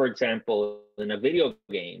like, for example, in a video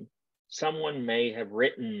game, someone may have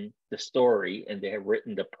written the story and they have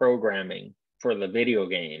written the programming for the video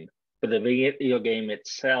game, but the video game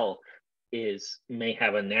itself may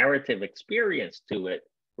have a narrative experience to it,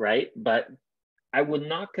 right? But I would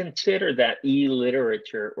not consider that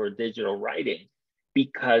e-literature or digital writing,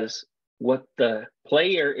 because what the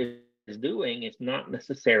player is doing is not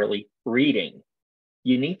necessarily reading.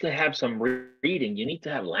 You need to have some reading. You need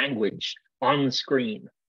to have language on the screen.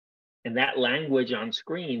 And that language on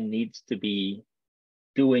screen needs to be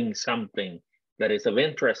doing something that is of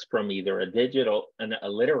interest from either a digital and a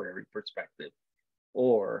literary perspective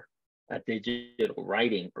or a digital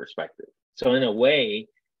writing perspective. So in a way,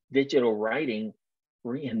 digital writing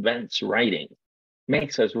reinvents writing,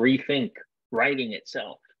 makes us rethink writing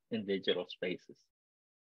itself in digital spaces,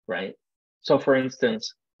 right? So for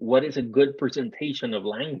instance, what is a good presentation of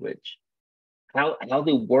language? How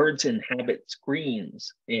do words inhabit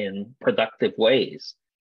screens in productive ways,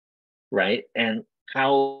 right? And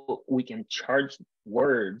how we can charge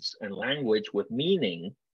words and language with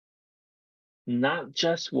meaning, not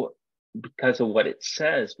just because of what it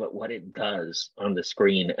says, but what it does on the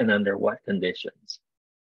screen and under what conditions.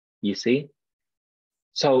 You see?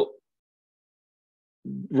 So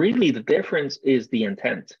really the difference is the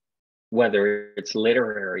intent, whether it's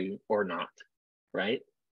literary or not, right?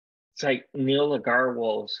 It's like Neil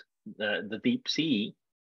Agarwal's the Deep Sea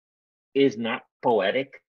is not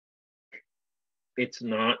poetic. It's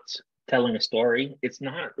not telling a story. It's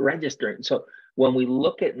not registering. So when we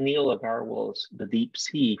look at Neil Agarwal's The Deep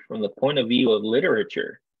Sea from the point of view of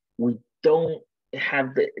literature, we don't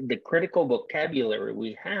have the critical vocabulary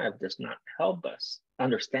we have does not help us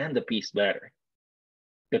understand the piece better.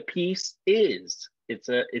 The piece it's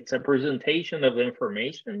a presentation of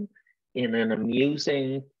information in an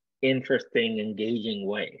amusing, interesting, engaging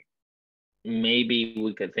way. Maybe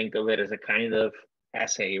we could think of it as a kind of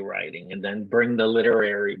essay writing and then bring the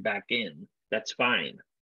literary back in. That's fine.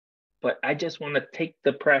 But I just want to take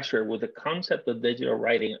the pressure with the concept of digital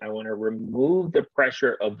writing. I want to remove the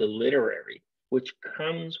pressure of the literary, which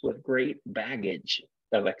comes with great baggage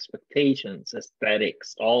of expectations,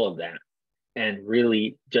 aesthetics, all of that, and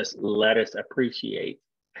really just let us appreciate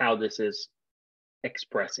how this is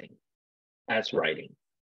expressing as writing.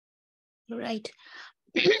 Right.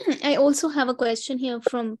 I also have a question here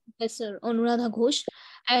from Professor Anuradha Ghosh,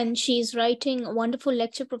 and she's writing, a wonderful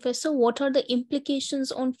lecture, Professor. What are the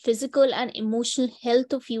implications on physical and emotional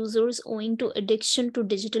health of users owing to addiction to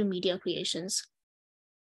digital media creations?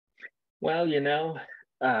 Well,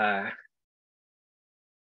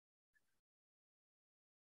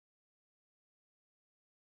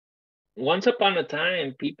 once upon a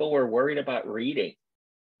time, people were worried about reading.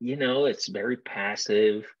 It's very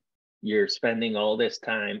passive. You're spending all this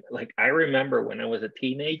time. Like, I remember when I was a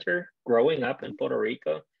teenager growing up in Puerto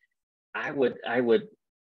Rico, I lived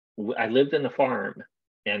in the farm,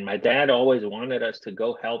 and my dad always wanted us to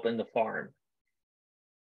go help in the farm.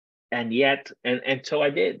 And yet, and so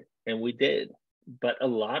I did, and we did. But a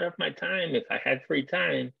lot of my time, if I had free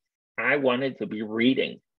time, I wanted to be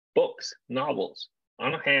reading books, novels,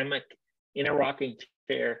 on a hammock, in a rocking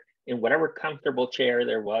chair, in whatever comfortable chair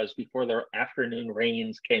there was before the afternoon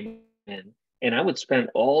rains came in. And I would spend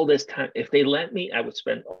all this time, if they let me, I would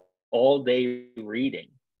spend all day reading.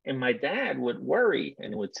 And my dad would worry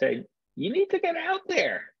and would say, you need to get out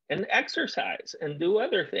there and exercise and do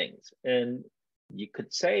other things. And you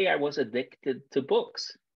could say I was addicted to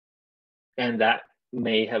books. And that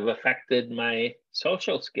may have affected my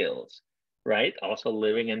social skills, right? Also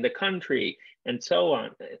living in the country and so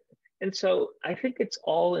on. And so I think it's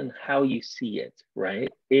all in how you see it, right?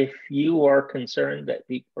 If you are concerned that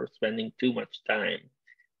people are spending too much time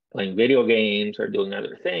playing video games or doing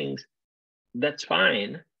other things, that's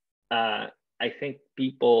fine. I think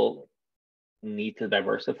people need to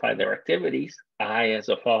diversify their activities. I, as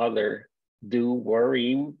a father, do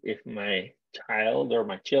worry if my child or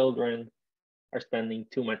my children are spending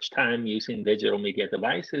too much time using digital media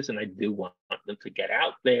devices, and I do want them to get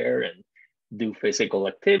out there and do physical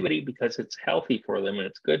activity because it's healthy for them and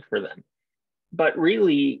it's good for them. But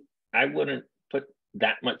really, I wouldn't put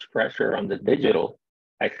that much pressure on the digital.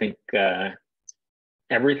 I think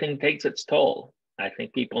everything takes its toll. I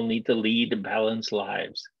think people need to lead balanced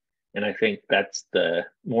lives. And I think that's the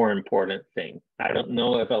more important thing. I don't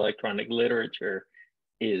know if electronic literature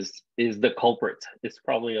is the culprit. It's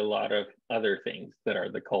probably a lot of other things that are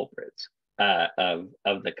the culprits of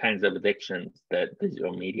the kinds of addictions that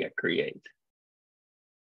digital media create.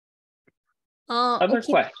 Other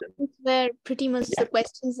Okay, questions? those were pretty much the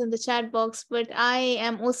questions in the chat box, but I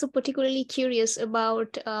am also particularly curious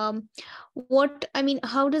about how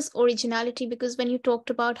does originality, because when you talked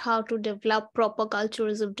about how to develop proper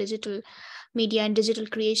cultures of digital media and digital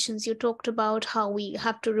creations, you talked about how we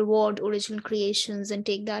have to reward original creations and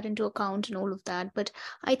take that into account and all of that. But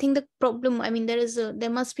I think the problem, there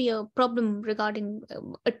must be a problem regarding,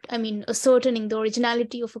 ascertaining the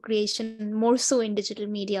originality of a creation more so in digital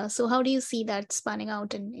media. So how do you see that spanning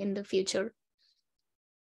out in the future?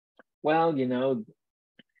 Well,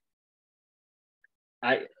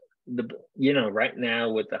 right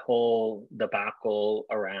now with the whole debacle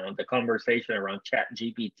around the conversation around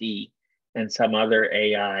ChatGPT and some other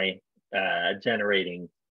AI generating,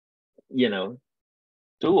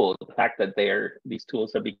 tools, the fact that these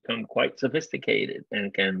tools have become quite sophisticated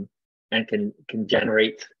and can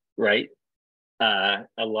generate, right, a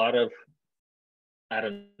lot of, I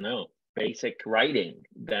don't know, basic writing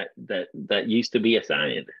that used to be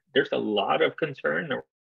assigned. There's a lot of concern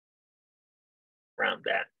around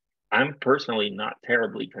that. I'm personally not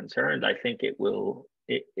terribly concerned. I think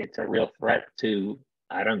it's a real threat to,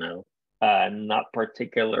 I don't know, not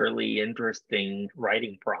particularly interesting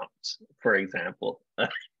writing prompts, for example.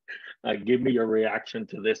 Give me your reaction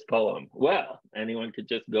to this poem. Well, anyone could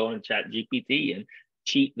just go on ChatGPT and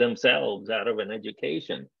cheat themselves out of an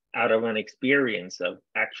education, out of an experience of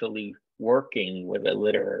actually working with a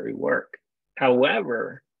literary work.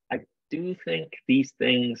 However, I do think these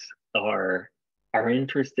things are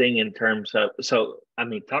interesting in terms of,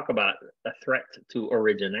 talk about a threat to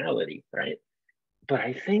originality, right? But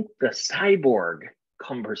I think the cyborg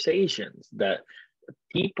conversations, that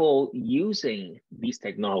people using these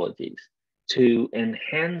technologies to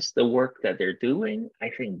enhance the work that they're doing, I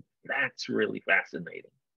think that's really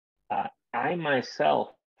fascinating. I myself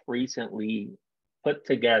recently put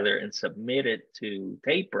together and submitted to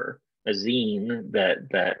Paper, a zine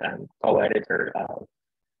that I'm co-editor of.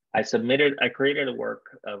 I created a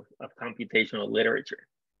work of computational literature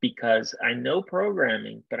because I know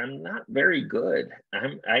programming, but I'm not very good.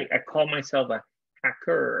 I call myself a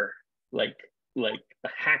hacker, like a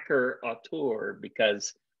hacker auteur,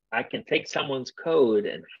 because I can take someone's code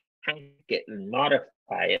and hack it and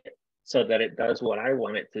modify it so that it does what I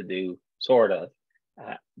want it to do, sort of.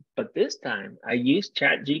 But this time I used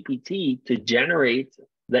ChatGPT to generate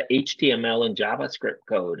the HTML and JavaScript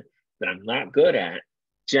code that I'm not good at,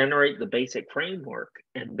 generate the basic framework,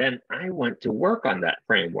 and then I went to work on that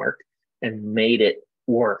framework and made it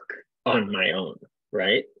work on my own,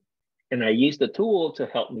 right? And I used the tool to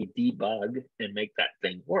help me debug and make that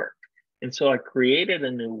thing work. And so I created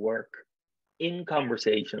a new work in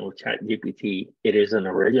conversation with ChatGPT. It is an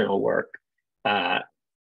original work, and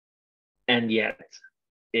yet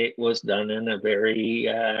it was done in a very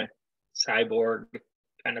cyborg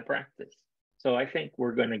kind of practice. So I think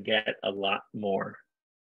we're going to get a lot more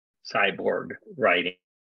cyborg writing.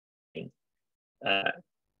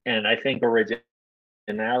 And I think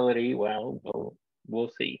originality, well,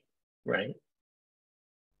 we'll see, right?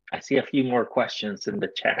 I see a few more questions in the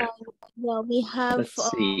chat. We have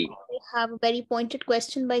a very pointed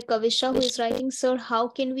question by Kavisha, who is writing, sir, how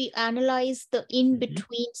can we analyze the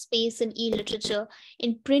in-between space in e-literature?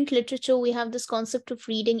 In print literature, we have this concept of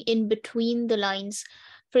reading in between the lines.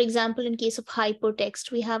 For example, in case of hypertext,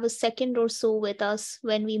 we have a second or so with us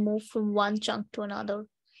when we move from one chunk to another.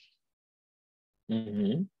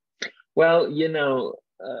 Well,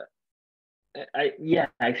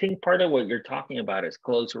 I think part of what you're talking about is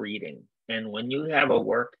close reading. And when you have a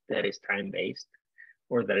work that is time-based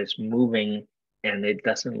or that is moving and it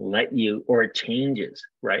doesn't let you, or it changes,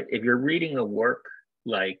 right? If you're reading a work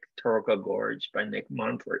like Turoko Gorge by Nick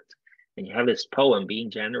Montfort, and you have this poem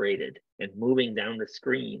being generated and moving down the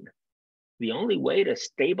screen, the only way to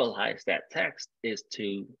stabilize that text is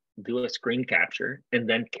to do a screen capture and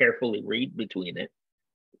then carefully read between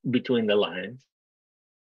the lines,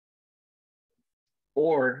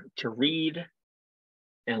 or to read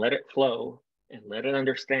and let it flow and let it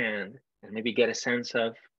understand and maybe get a sense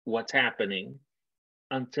of what's happening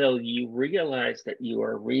until you realize that you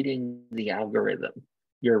are reading the algorithm,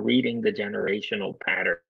 you're reading the generational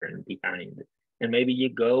pattern pattern behind. And maybe you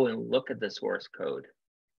go and look at the source code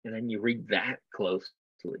and then you read that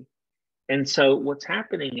closely. And so what's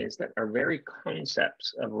happening is that our very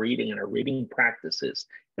concepts of reading and our reading practices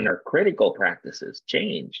and our critical practices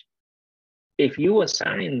change. If you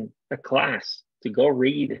assign a class to go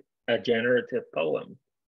read a generative poem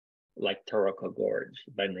like Taroko Gorge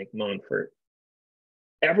by Nick Montfort,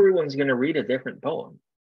 everyone's going to read a different poem,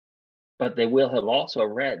 but they will have also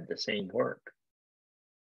read the same work.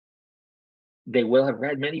 They will have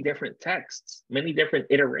read many different texts, many different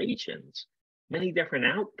iterations, many different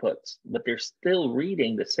outputs, but they're still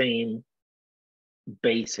reading the same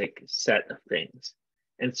basic set of things.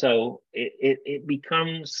 And so it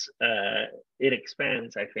becomes, it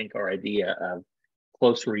expands, I think, our idea of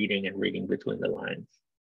close reading and reading between the lines.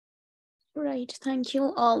 Right, thank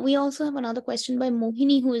you. We also have another question by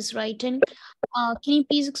Mohini, who is writing. Can you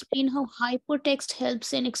please explain how hypertext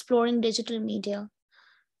helps in exploring digital media?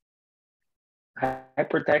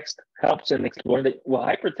 Hypertext helps in exploring it. Well,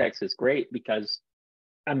 hypertext is great because,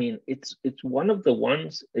 I mean, it's one of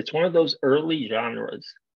those early genres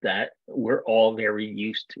that we're all very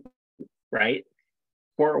used to, right?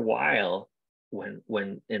 For a while, when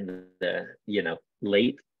in the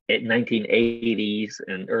late 1980s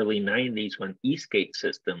and early 90s, when Eastgate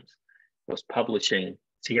Systems was publishing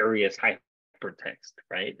serious hypertext,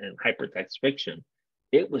 right, and hypertext fiction,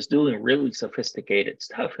 it was doing really sophisticated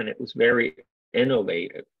stuff, and it was very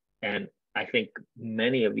innovative. And I think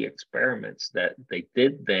many of the experiments that they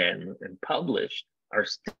did then and published are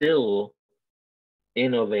still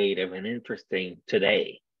innovative and interesting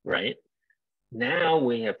today, right? Now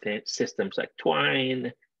we have systems like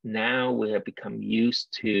Twine. Now we have become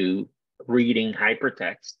used to reading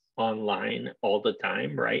hypertext online all the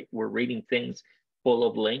time, right? We're reading things full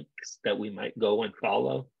of links that we might go and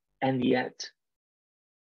follow. And yet,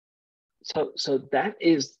 so that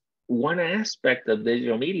is one aspect of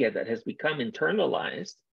digital media that has become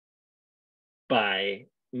internalized by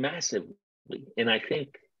massively. And I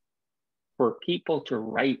think for people to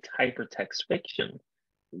write hypertext fiction,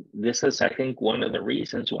 this is, I think, one of the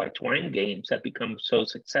reasons why Twine games have become so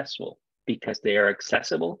successful, because they are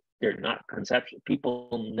accessible. They're not conceptual.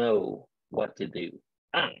 People know what to do.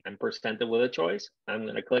 I'm presented with a choice. I'm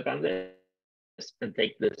going to click on this and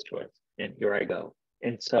take this choice. And here I go.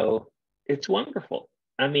 And so it's wonderful.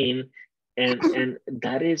 I mean, and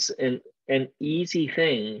that is an easy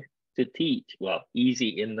thing to teach. Well,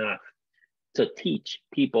 easy enough to teach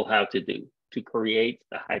people how to do, to create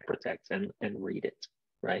a hypertext and read it.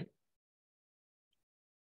 Right.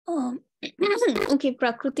 Okay,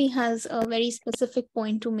 Prakriti has a very specific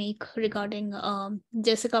point to make regarding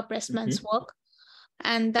Jessica Pressman's work,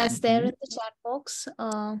 and that's there in the chat box.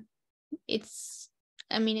 It's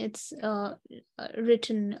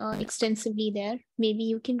written extensively there. Maybe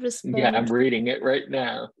you can respond. Yeah, I'm reading it right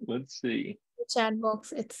now. Let's see. The chat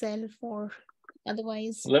box itself, or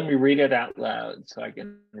otherwise. Let me read it out loud so I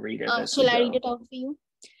can read it. Shall I read it out for you?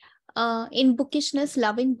 In bookishness,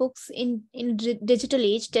 loving books in digital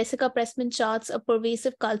age, Jessica Pressman charts a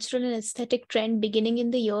pervasive cultural and aesthetic trend beginning in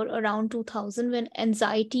the year around 2000, when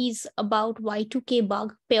anxieties about Y2K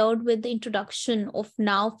bug paired with the introduction of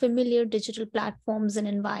now familiar digital platforms and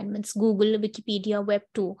environments, Google, Wikipedia,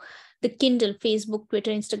 Web2, the Kindle, Facebook, Twitter,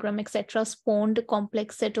 Instagram, etc., spawned a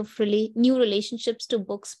complex set of new relationships to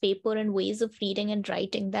books, paper, and ways of reading and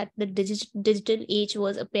writing that the digital age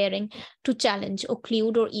was appearing to challenge,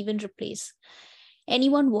 occlude, or even replace.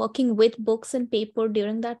 Anyone working with books and paper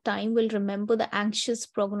during that time will remember the anxious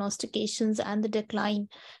prognostications and the decline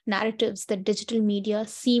narratives that digital media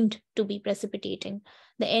seemed to be precipitating.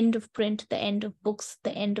 The end of print, the end of books,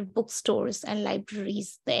 the end of bookstores and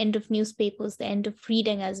libraries, the end of newspapers, the end of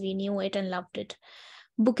reading as we knew it and loved it.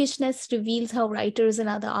 Bookishness reveals how writers and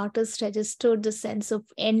other artists registered the sense of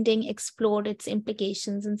ending, explored its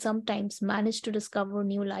implications, and sometimes managed to discover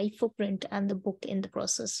new life for print and the book in the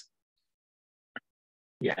process.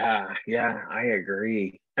 Yeah, I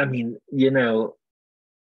agree. I mean, I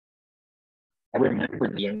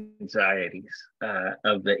remember the anxieties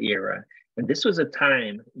of the era. And this was a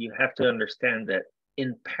time, you have to understand that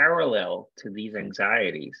in parallel to these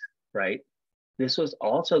anxieties, right, this was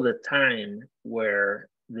also the time where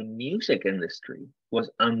the music industry was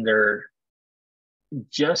under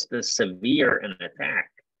just as severe an attack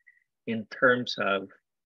in terms of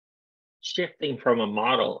shifting from a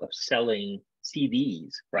model of selling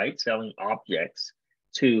CDs, right, selling objects,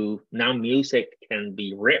 to now music can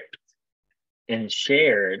be ripped and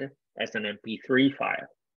shared as an MP3 file.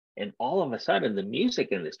 And all of a sudden, the music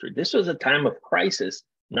industry, this was a time of crisis,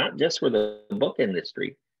 not just for the book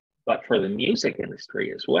industry, but for the music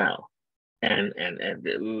industry as well. and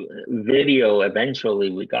the video, eventually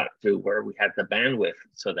we got to where we had the bandwidth,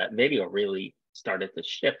 so that video really started to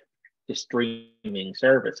shift to streaming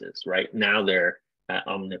services. Right now they're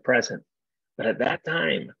omnipresent, but at that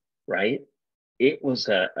time, right, it was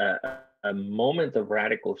a moment of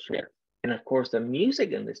radical shift. And of course, the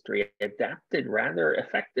music industry adapted rather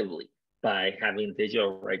effectively by having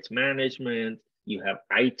digital rights management. You have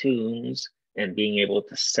iTunes and being able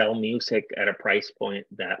to sell music at a price point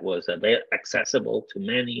that was a bit accessible to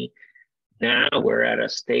many. Now we're at a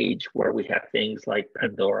stage where we have things like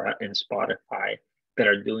Pandora and Spotify that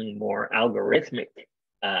are doing more algorithmic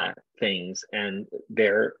things, and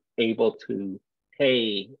they're able to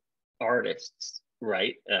pay artists,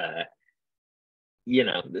 right?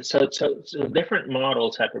 So different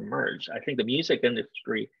models have emerged. I think the music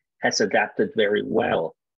industry has adapted very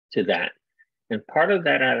well to that. And part of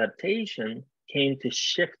that adaptation came to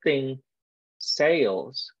shifting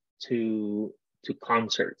sales to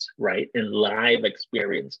concerts, right? And live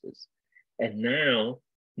experiences. And now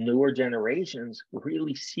newer generations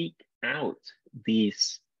really seek out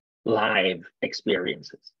these live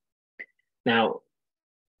experiences. Now,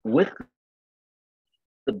 with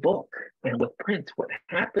the book and with print, what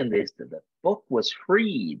happened is that the book was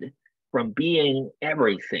freed from being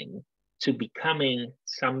everything to becoming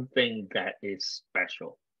something that is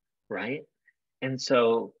special, right? And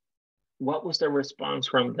so what was the response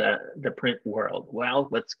from the print world? Well,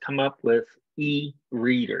 let's come up with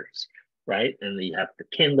e-readers, right? And you have the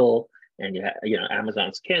Kindle, and you have,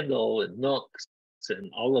 Amazon's Kindle and Nooks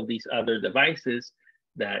and all of these other devices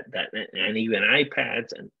that and even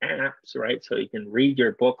iPads and apps, right? So you can read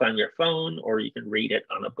your book on your phone, or you can read it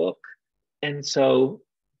on a book. And so,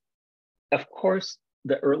 of course,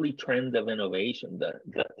 the early trend of innovation, the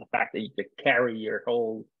fact that you could carry your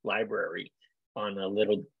whole library on a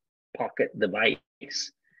little pocket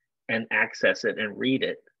device and access it and read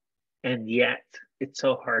it. And yet it's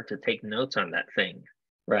so hard to take notes on that thing,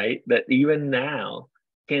 right? That even now,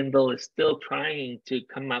 Kindle is still trying to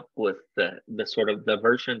come up with the sort of the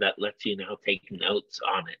version that lets you now take notes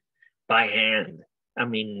on it by hand. I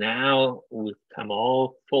mean, now we've come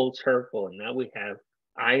all full circle, and now we have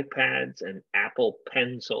iPads and Apple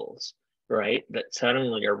pencils, right? That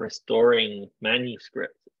suddenly are restoring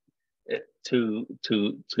manuscripts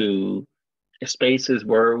to spaces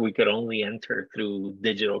where we could only enter through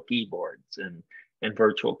digital keyboards and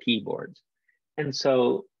virtual keyboards. And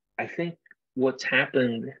so I think what's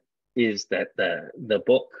happened is that the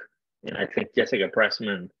book, and I think Jessica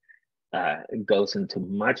Pressman goes into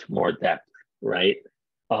much more depth, right,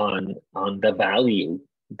 on the value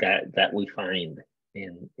that we find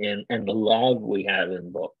in and the love we have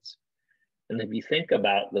in books. And if you think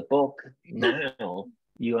about the book now,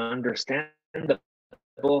 you understand the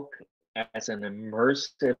book as an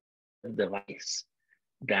immersive device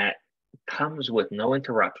that comes with no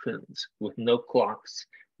interruptions, with no clocks,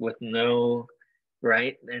 with no,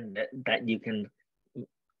 right, and that you can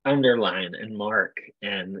underline and mark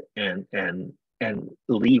and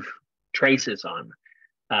leave traces on,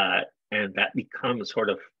 and that becomes sort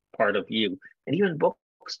of part of you. And even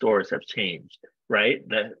bookstores have changed, right?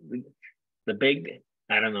 The big,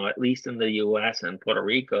 I don't know, at least in the U.S. and Puerto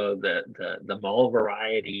Rico, the mall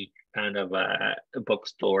variety kind of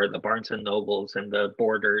bookstore, the Barnes and Nobles and the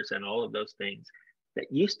Borders and all of those things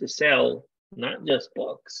that used to sell not just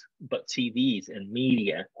books, but CDs and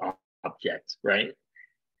media objects, right?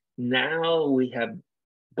 Now we have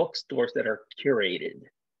bookstores that are curated,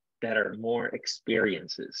 that are more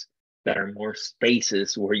experiences, that are more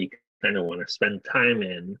spaces where you kind of want to spend time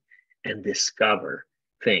in and discover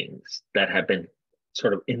things that have been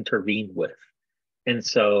sort of intervened with. And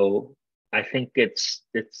so I think it's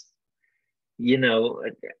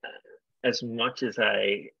as much as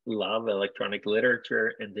I love electronic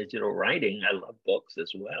literature and digital writing, I love books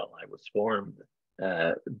as well. I was formed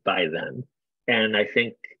by them. And I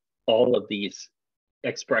think all of these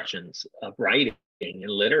expressions of writing and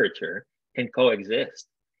literature can coexist.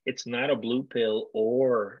 It's not a blue pill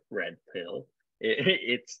or red pill.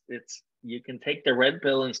 It's you can take the red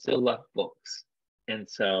pill and still love books. And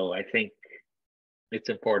so I think it's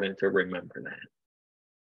important to remember that.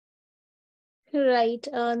 Right.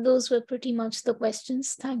 Those were pretty much the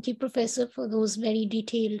questions. Thank you, Professor, for those very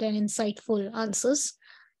detailed and insightful answers.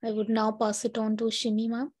 I would now pass it on to Shimi,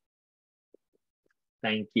 ma'am.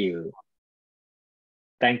 Thank you.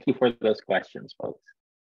 Thank you for those questions, folks.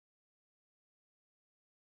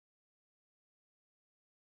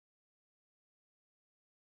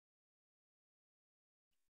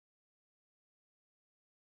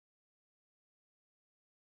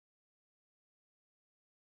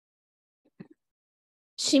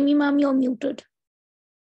 Shimi ma'am, you're muted.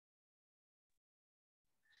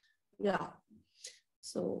 Yeah.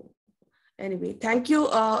 So anyway, thank you,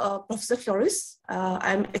 Professor Flores.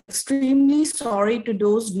 I'm extremely sorry to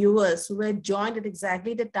those viewers who had joined at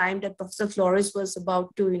exactly the time that Professor Flores was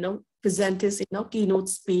about to, present his, keynote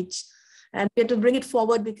speech. And we had to bring it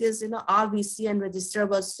forward because, our VC and registrar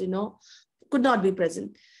was, could not be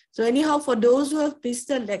present. So anyhow, for those who have missed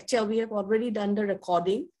the lecture, we have already done the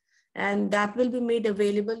recording, and that will be made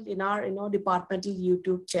available in our, departmental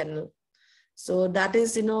YouTube channel. So that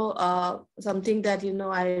is, something that,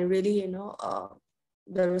 I really,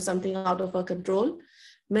 there was something out of our control.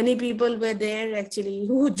 Many people were there actually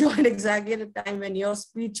who joined exactly at the time when your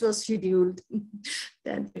speech was scheduled,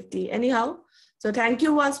 10:50. Anyhow, so thank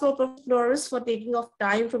you once more, Prof. Flores, for taking off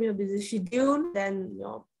time from your busy schedule and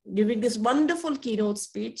giving this wonderful keynote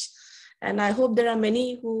speech. And I hope there are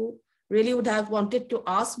many who really would have wanted to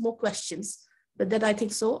ask more questions, but that I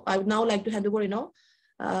think so. I would now like to hand over,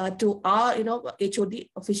 to our, HOD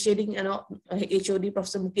officiating, HOD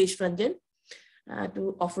Professor Mukesh Ranjan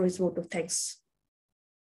to offer his vote of thanks.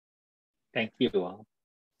 Thank you all.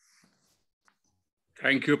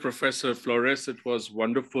 Thank you, Professor Flores. It was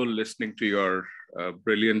wonderful listening to your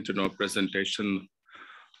brilliant, presentation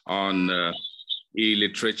on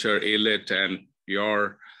e-literature, Elit, and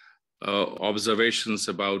your observations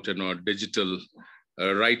about, digital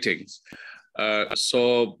writings.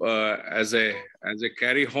 So as a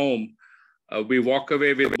carry home, we walk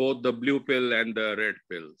away with both the blue pill and the red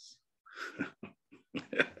pills.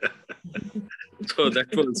 So that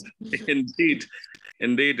was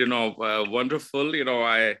indeed, wonderful.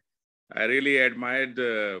 I really admired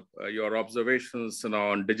your observations,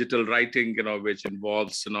 on digital writing, which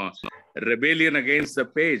involves, rebellion against the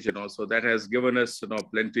page, so that has given us,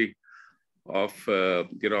 plenty of,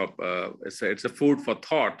 it's a food for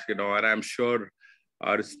thought, and I'm sure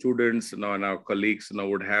our students, and our colleagues,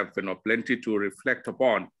 would have, plenty to reflect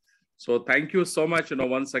upon. So thank you so much,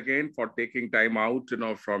 once again for taking time out,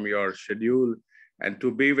 from your schedule and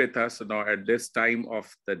to be with us, at this time of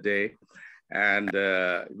the day. And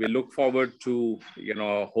we look forward to,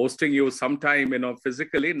 hosting you sometime,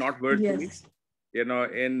 physically, not virtually, Yes.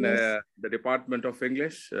 in the Department of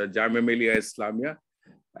English, Jamia Millia Islamia.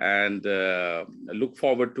 And look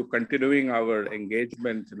forward to continuing our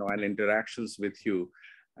engagement, and interactions with you.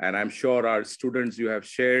 And I'm sure our students, you have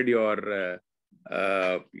shared your,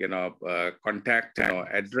 contact,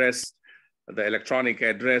 address, the electronic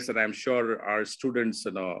address, and I'm sure our students,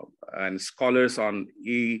 and scholars on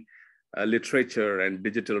literature and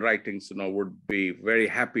digital writings, would be very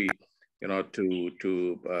happy,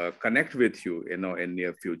 to connect with you, in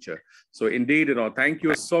near future. So indeed, thank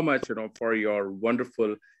you so much, for your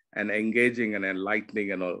wonderful and engaging and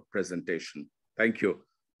enlightening, presentation. Thank you.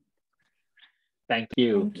 Thank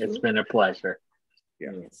you. Thank you. It's been a pleasure.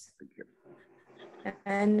 Yeah. Yes. Thank you.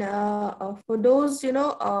 And for those,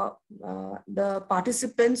 the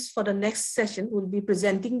participants for the next session will be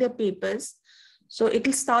presenting their papers. So it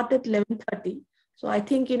will start at 11:30. So I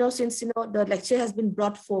think, since, the lecture has been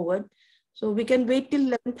brought forward, so we can wait till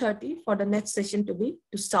 11:30 for the next session to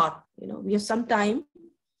start. We have some time,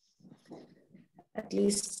 at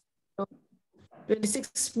least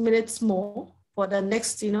 26 minutes more for the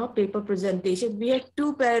next, paper presentation. We have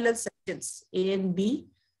two parallel sessions, A and B,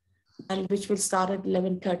 and which will start at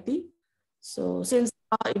 11:30. So since,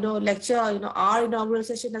 lecture, our inaugural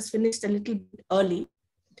session has finished a little bit early,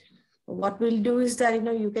 what we'll do is that,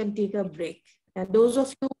 you can take a break. And those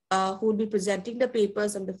of you who will be presenting the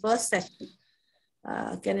papers on the first session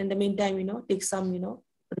can, in the meantime, take some,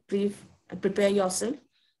 reprieve and prepare yourself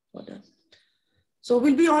for the. So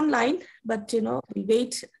we'll be online, but, we'll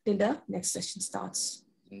wait till the next session starts.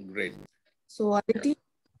 Great. So, Aditi,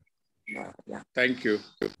 yeah. Thank you.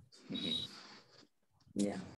 Yeah.